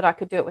make sure that I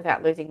could do it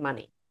without losing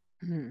money.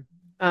 Mm-hmm.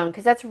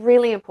 Because that's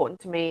really important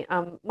to me.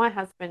 My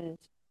husband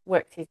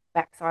works his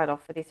backside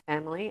off for this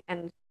family,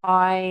 and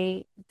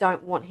I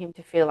don't want him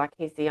to feel like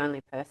he's the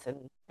only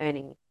person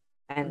earning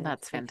and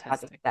That's charging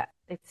fantastic. that.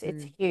 It's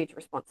Mm. a huge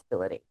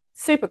responsibility.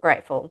 Super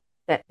grateful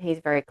that he's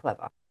very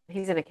clever.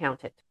 He's an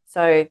accountant.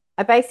 So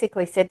I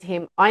basically said to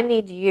him, I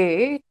need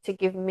you to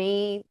give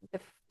me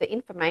the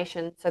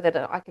information so that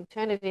I can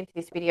turn it into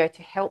this video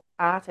to help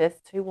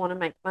artists who want to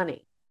make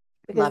money.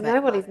 Because Love it.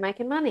 nobody's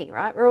making money,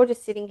 right? We're all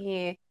just sitting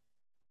here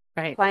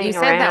Right. You playing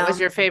said that was around.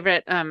 your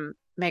favorite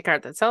Make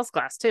Art That Sells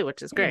class too,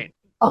 which is great.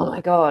 Oh my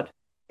God,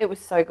 it was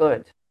so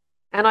good.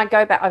 And I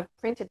go back, I've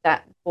printed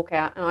that book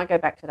out and I go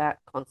back to that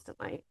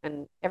constantly.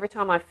 And every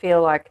time I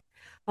feel like,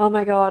 oh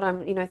my God,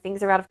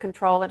 things are out of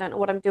control. I don't know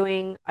what I'm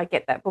doing. I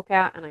get that book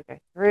out and I go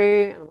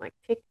through and I'm like,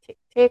 tick, tick,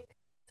 tick.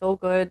 It's all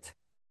good.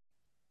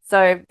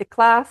 So the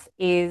class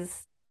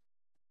is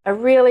a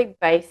really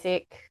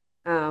basic,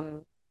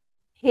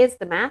 here's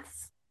the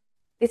maths.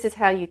 This is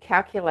how you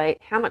calculate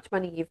how much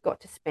money you've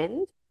got to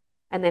spend.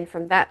 And then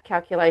from that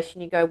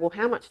calculation, you go, well,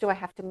 how much do I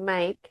have to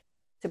make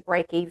to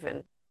break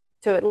even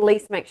to at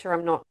least make sure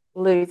I'm not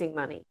losing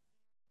money?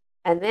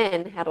 And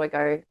then how do I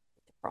go to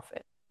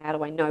profit? How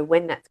do I know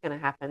when that's going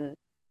to happen?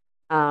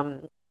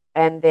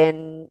 And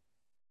then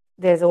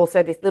there's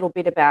also this little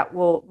bit about,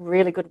 well,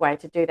 really good way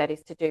to do that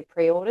is to do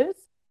pre-orders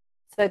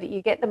so that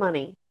you get the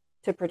money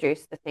to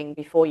produce the thing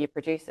before you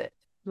produce it.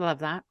 Love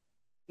that.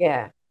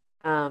 Yeah.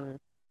 Um,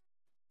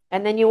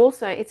 and then you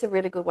also, it's a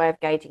really good way of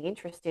gauging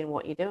interest in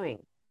what you're doing.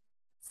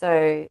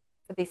 So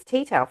for this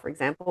tea towel, for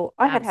example,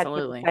 I had people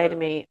Absolutely. say to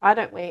me, I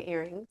don't wear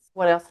earrings.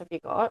 What else have you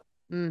got?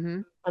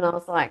 Mm-hmm. And I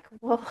was like,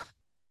 well,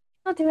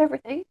 I'll do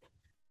everything.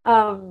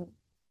 Um,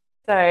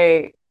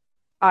 so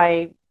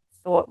I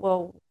thought,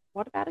 well,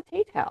 what about a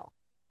tea towel?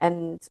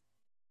 And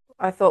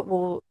I thought,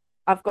 well,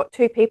 I've got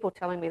two people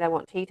telling me they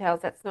want tea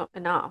towels. That's not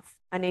enough.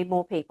 I need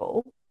more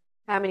people.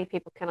 How many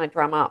people can I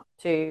drum up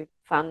to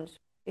fund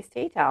this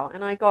tea towel?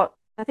 And I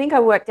think I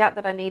worked out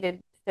that I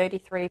needed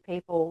 33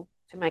 people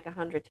to make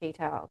 100 tea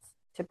towels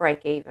to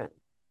break even.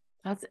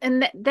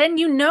 Then then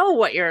you know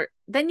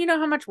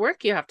how much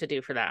work you have to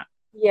do for that.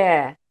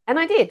 Yeah. And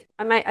I did.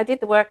 I did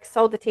the work,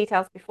 sold the tea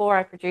towels before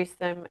I produced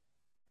them,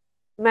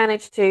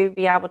 managed to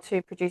be able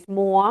to produce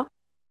more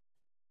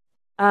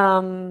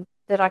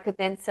that I could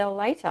then sell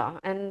later.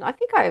 And I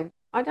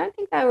don't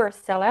think they were a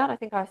sellout. I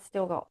think I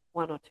still got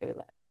one or two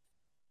left.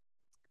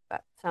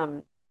 But I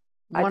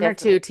One or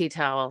definitely two tea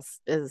towels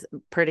is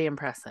pretty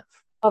impressive.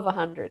 of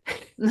 100.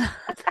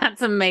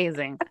 That's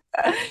amazing.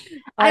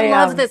 I I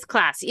love this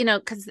class,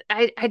 because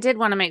I did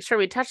want to make sure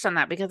we touched on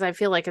that because I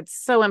feel like it's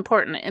so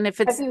important. And if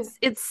have you,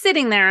 it's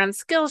sitting there on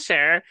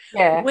Skillshare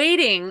yeah,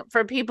 waiting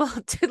for people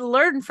to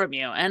learn from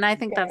you. And I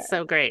think that's yeah.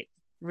 so great.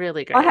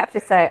 Really I great. have to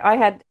say I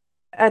had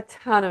a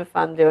ton of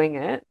fun doing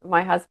it.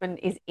 My husband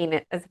is in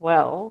it as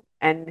well,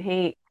 and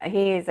he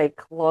is a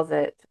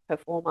closet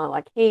performer.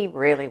 Like he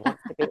really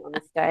wants to be on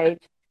the stage.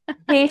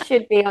 He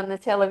should be on the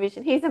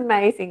television. He's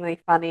amazingly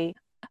funny.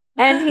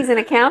 And he's an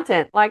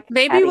accountant. Like, how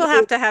Maybe do we'll you?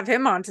 have to have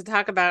him on to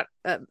talk about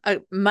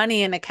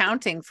money and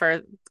accounting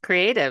for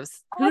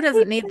creatives. Who I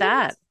doesn't keep need saying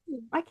that? to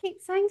him, I keep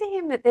saying to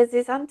him that there's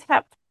this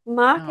untapped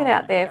market Oh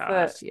out my there for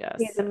gosh, his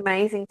yes.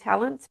 amazing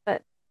talents,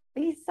 but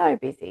he's so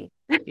busy.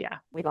 Yeah.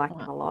 We like him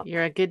Well, a lot.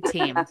 you're a good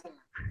team. I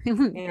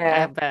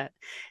Yeah. bet.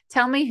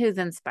 Tell me who's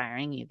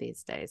inspiring you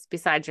these days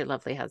besides your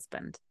lovely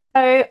husband.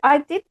 So I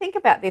did think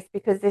about this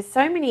because there's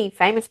so many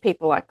famous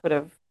people I could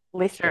have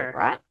listed, Sure.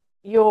 right?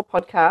 Your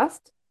podcast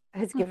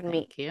has Oh, given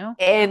me thank you.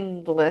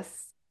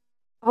 endless.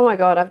 Oh my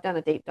God, I've done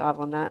a deep dive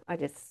on that. I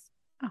just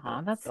Oh,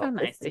 can't that's so stop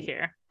nice to listening.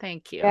 hear.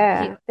 Thank you.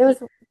 Yeah,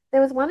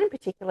 there was one in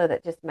particular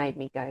that just made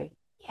me go,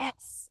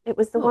 yes. It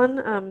was the Oh,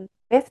 one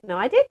Beth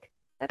Nidick. Is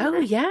that her oh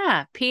name?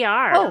 yeah,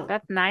 PR. Oh,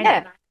 Beth Nidick.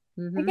 yeah.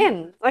 Mm-hmm.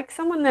 Again, like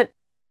someone that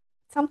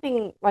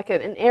something like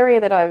an area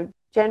that I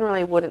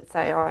generally wouldn't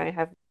say I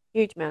have a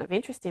huge amount of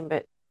interest in,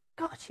 but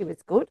God, she was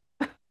good.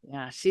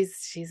 Yeah,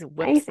 she's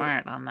whip Amazing.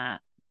 smart on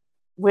that.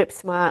 Whip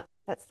smart,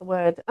 that's the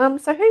word.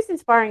 So who's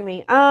inspiring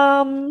me?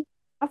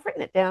 I've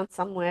written it down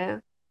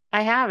somewhere.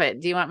 I have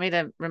it. Do you want me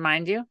to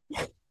remind you?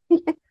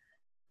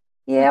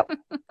 Yep.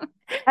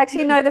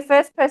 Actually, no, the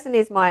first person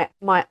is my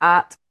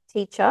art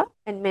teacher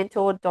and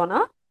mentor,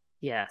 Donna.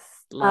 Yes,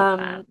 love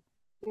that. Um,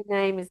 her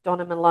name is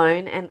Donna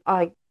Malone, and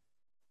I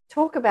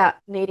talk about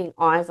needing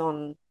eyes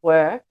on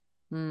work.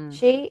 Mm,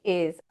 She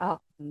is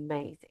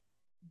amazing.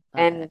 love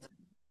it. And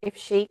if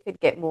she could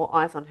get more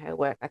eyes on her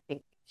work, I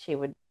think she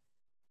would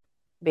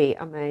be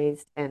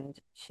amazed and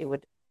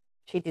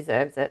she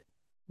deserves it.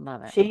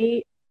 Love it.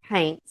 She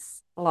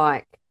paints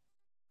like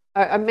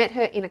I met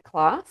her in a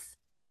class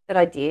that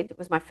I did. It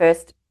was my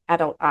first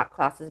adult art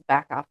classes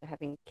back after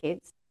having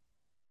kids.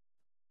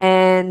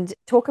 And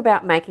talk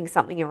about making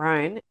something your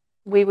own.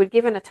 We were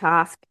given a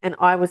task, and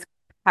I was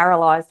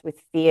paralyzed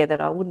with fear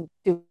that I wouldn't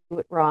do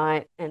it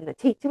right. And the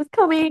teacher was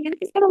coming and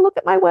he's going to look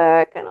at my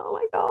work. And oh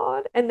my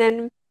God. And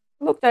then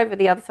looked over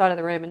the other side of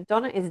the room, and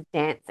Donna is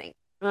dancing.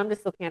 And I'm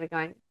just looking at her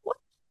going, what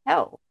the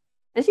hell?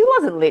 And she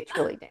wasn't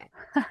literally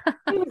dancing.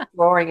 She was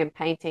drawing and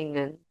painting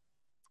and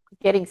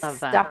getting Love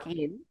that. stuck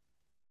in.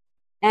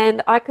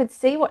 And I could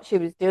see what she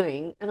was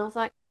doing. And I was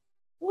like,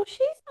 well, she's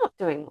not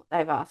doing what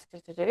they've asked her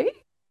to do.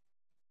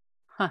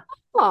 Huh.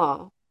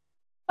 Oh,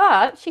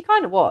 but she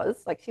kind of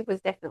was. Like, she was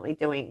definitely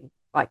doing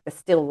like the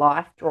still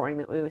life drawing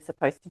that we were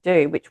supposed to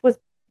do, which was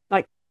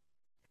like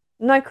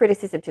no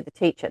criticism to the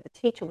teacher. The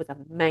teacher was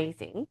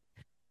amazing.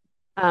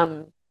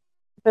 Um,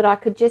 but I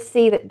could just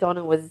see that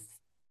Donna was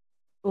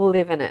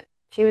living it.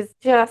 She was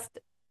just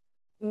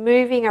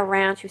moving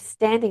around. She was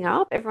standing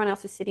up. Everyone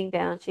else was sitting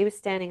down. She was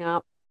standing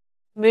up,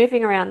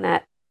 moving around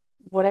that,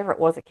 whatever it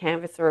was, a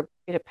canvas or a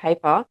bit of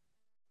paper.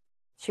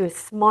 She was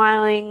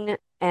smiling,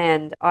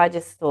 and I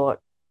just thought,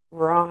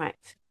 right,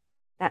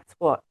 that's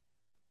what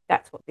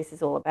that's what this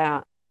is all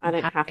about. I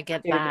don't have I to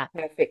get do the that.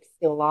 perfect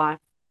still life.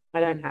 I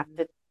don't have Mm,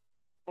 to.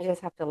 I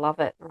just have to love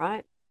it,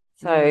 right?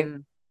 So,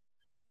 mm.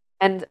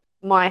 and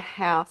my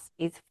house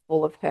is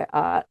full of her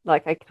art.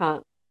 Like Oh,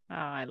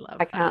 I love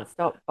I that. can't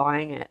stop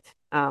buying it.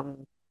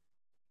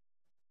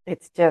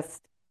 It's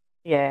just,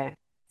 yeah,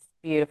 it's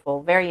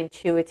beautiful, very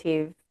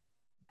intuitive,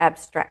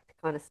 abstract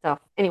kind of stuff.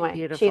 Anyway, she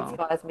Beautiful.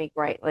 inspires me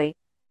greatly.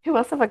 Who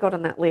else have I got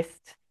on that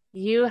list?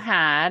 You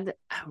had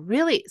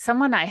really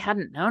someone I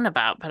hadn't known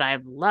about, but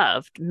I've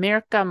loved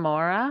Mirka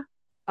Mora.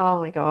 Oh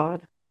my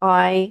God.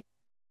 I,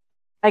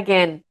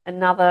 again,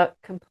 another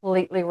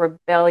completely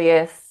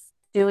rebellious,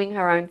 doing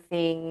her own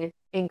thing,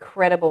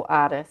 incredible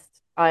artist.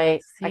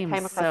 I Seems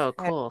came across so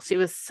her. cool. She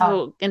was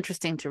Oh, so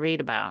interesting to read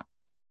about.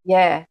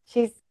 yeah,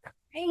 she's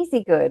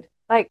crazy good.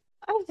 Like,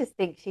 I just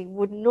think she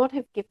would not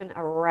have given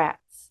a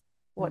rat's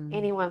what Mm,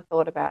 anyone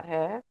thought about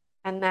her.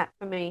 And that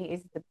for me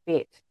is the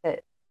bit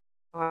that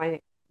I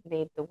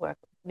need the work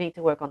need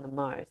to work on the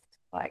most.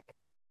 Like,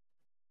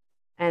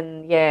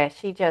 and yeah,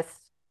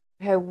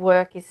 her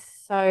work is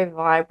so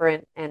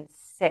vibrant and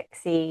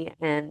sexy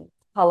and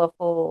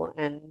colorful.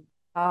 And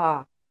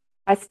I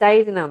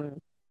stayed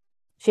in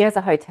she has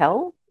a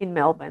hotel in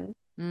Melbourne,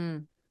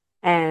 Mm.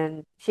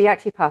 and she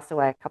actually passed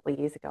away a couple of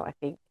years ago, I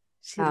think.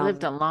 She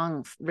lived a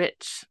long,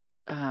 rich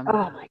Oh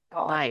my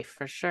God, life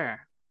for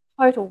sure.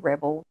 total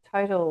rebel,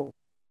 total,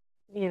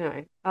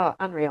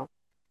 unreal.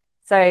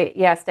 So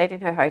yeah, I stayed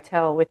in her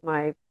hotel with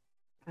my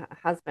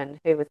husband,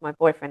 who was my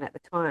boyfriend at the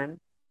time,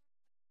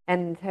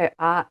 and her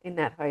art in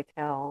that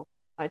hotel.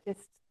 I was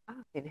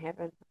in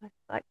heaven. I was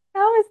like,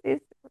 how is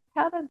this?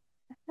 How do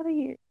how do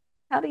you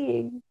how do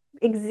you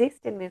exist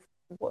in this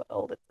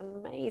world? It's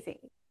amazing.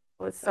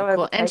 I was so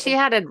Cool. And she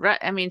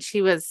overtaken. had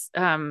she was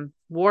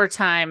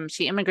wartime.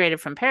 She immigrated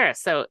from Paris.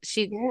 So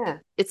Yeah.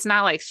 it's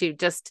not like she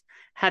just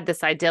had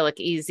this idyllic,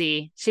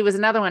 easy. She was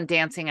another one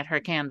dancing at her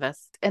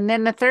canvas. And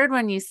then the third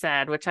one you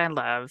said, which I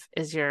love,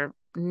 is your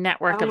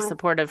network Oh of my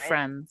supportive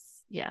friend.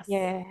 friends. Yes.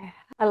 Yeah.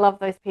 I love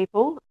those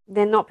people.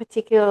 They're not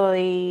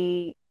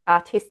particularly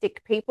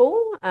artistic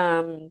people,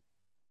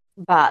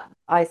 but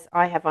I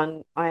have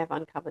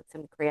uncovered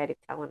some creative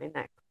talent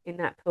in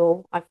that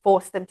pool. I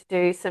forced them to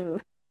do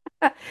some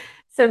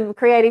some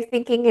creative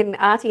thinking and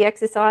arty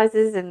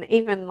exercises, and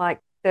even like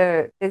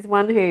there's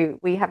one who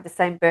we have the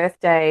same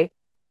birthday,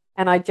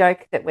 and I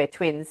joke that we're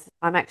twins.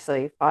 I'm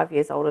actually 5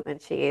 years older than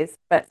she is,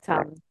 but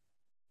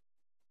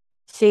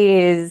she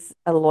is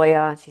a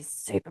lawyer. She's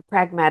super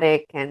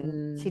pragmatic,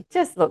 and Mm, she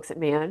just looks at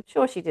me. I'm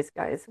sure she just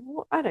goes,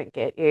 "Well, I don't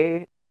get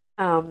you."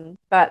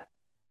 But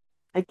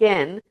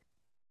again,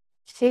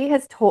 she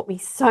has taught me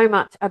so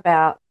much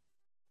about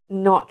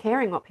not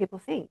caring what people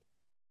think.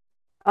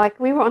 Like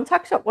we were on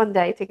tuck shop one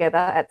day together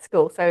at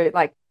school. So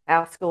like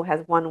our school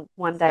has one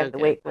day so of the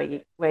good.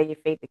 week where you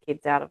feed the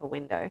kids out of a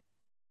window.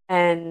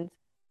 And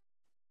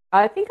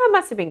I think I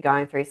must have been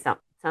going through some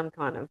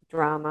kind of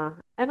drama.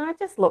 And I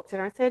just looked at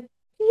her and said,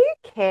 "Do you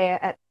care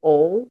at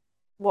all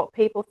what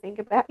people think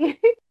about you?"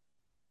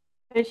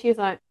 And she was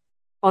like,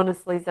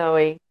 "Honestly,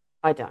 Zoe,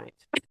 I don't."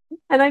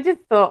 And I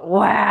just thought,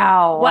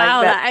 wow, like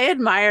Wow, that's I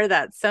admire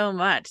that so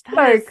much. That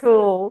so is,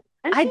 cool.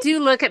 And I she's do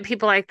look at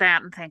people like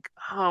that and think,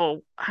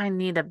 oh, I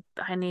need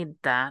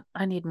that.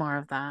 I need more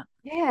of that.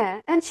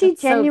 Yeah, and That's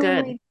so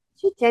good.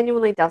 she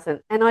genuinely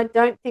doesn't. And I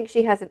don't think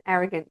she has an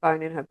arrogant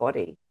bone in her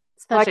body.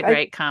 Such Like a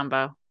great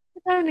combo.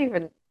 I don't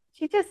even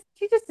she just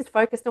is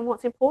focused on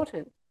what's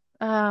important.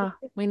 Oh,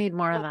 we need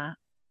more of Oh, that.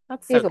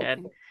 That's so she's good.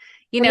 awesome.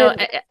 You And know,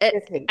 then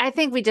there's me. I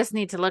think we just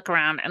need to look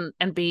around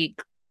and be,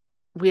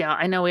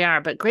 I know we are,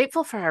 but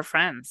grateful for our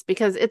friends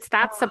because it's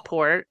that Oh,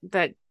 support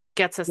that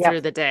gets us through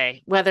yep, the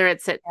day, whether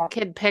it's at yep,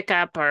 kid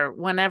pickup or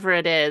whenever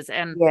it is.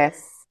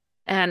 yes,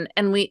 And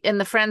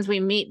the friends we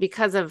meet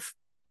because of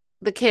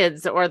the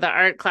kids or the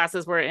art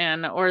classes we're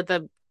in or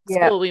the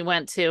school yep. we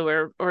went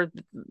to or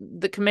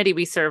the committee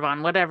we serve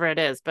on, whatever it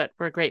is. But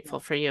we're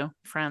grateful for you,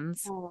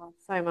 friends. Oh,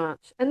 so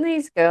much. And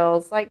these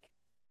girls, like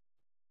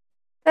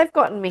they've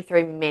gotten me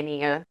through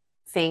many a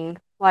thing.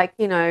 Like,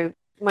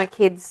 my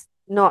kids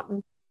not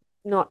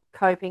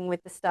coping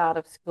with the start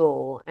of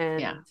school Yeah.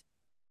 and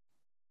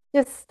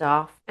just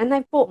stuff. And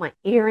they've bought my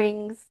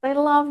earrings. They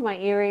love my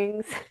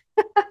earrings.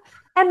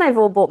 And they've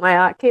all bought my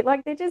art kit.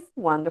 Like they're just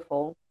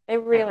wonderful. They're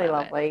I really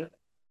love it. lovely.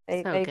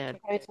 So They good.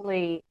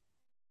 totally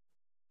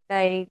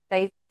they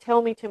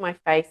tell me to my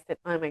face that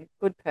I'm a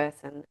good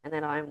person and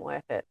that I'm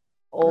worth it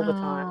all the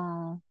time.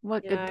 Oh,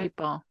 what You good know?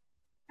 people.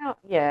 Oh,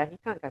 yeah, you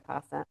can't go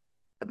past that.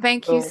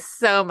 Thank you Cool.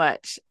 so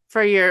much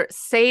for your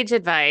sage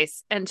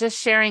advice and just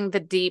sharing the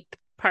deep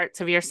parts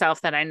of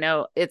yourself that I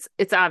know it's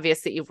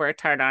obvious that you've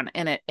worked hard on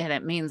and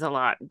it means a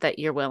lot that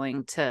you're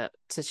willing to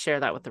share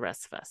that with the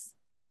rest of us.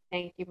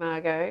 Thank you,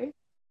 Margot.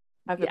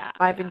 Yeah,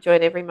 I've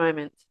enjoyed every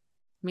moment.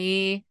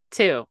 me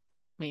too.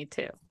 Me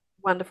too.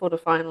 Wonderful to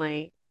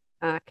finally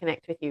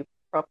connect with you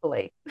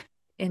properly.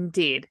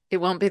 Indeed. It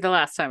won't be the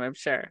last time, I'm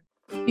sure.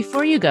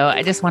 Before you go,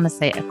 I just want to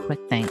say a quick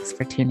thanks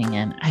for tuning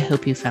in. I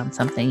hope you found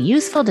something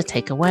useful to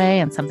take away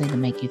and something to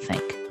make you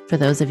think. For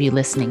those of you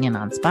listening in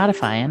on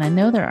Spotify, and I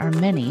know there are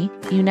many,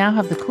 you now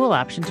have the cool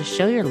option to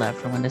show your love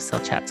for Windowsill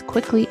Chats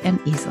quickly and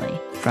easily.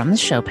 From the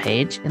show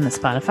page in the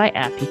Spotify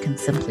app, you can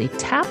simply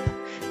tap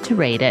to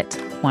rate it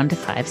 1 to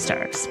 5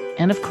 stars.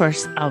 And of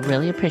course, I'll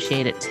really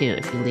appreciate it too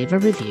if you leave a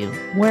review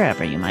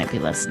wherever you might be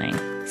listening.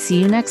 See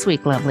you next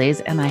week,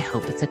 lovelies, and I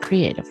hope it's a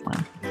creative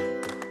one.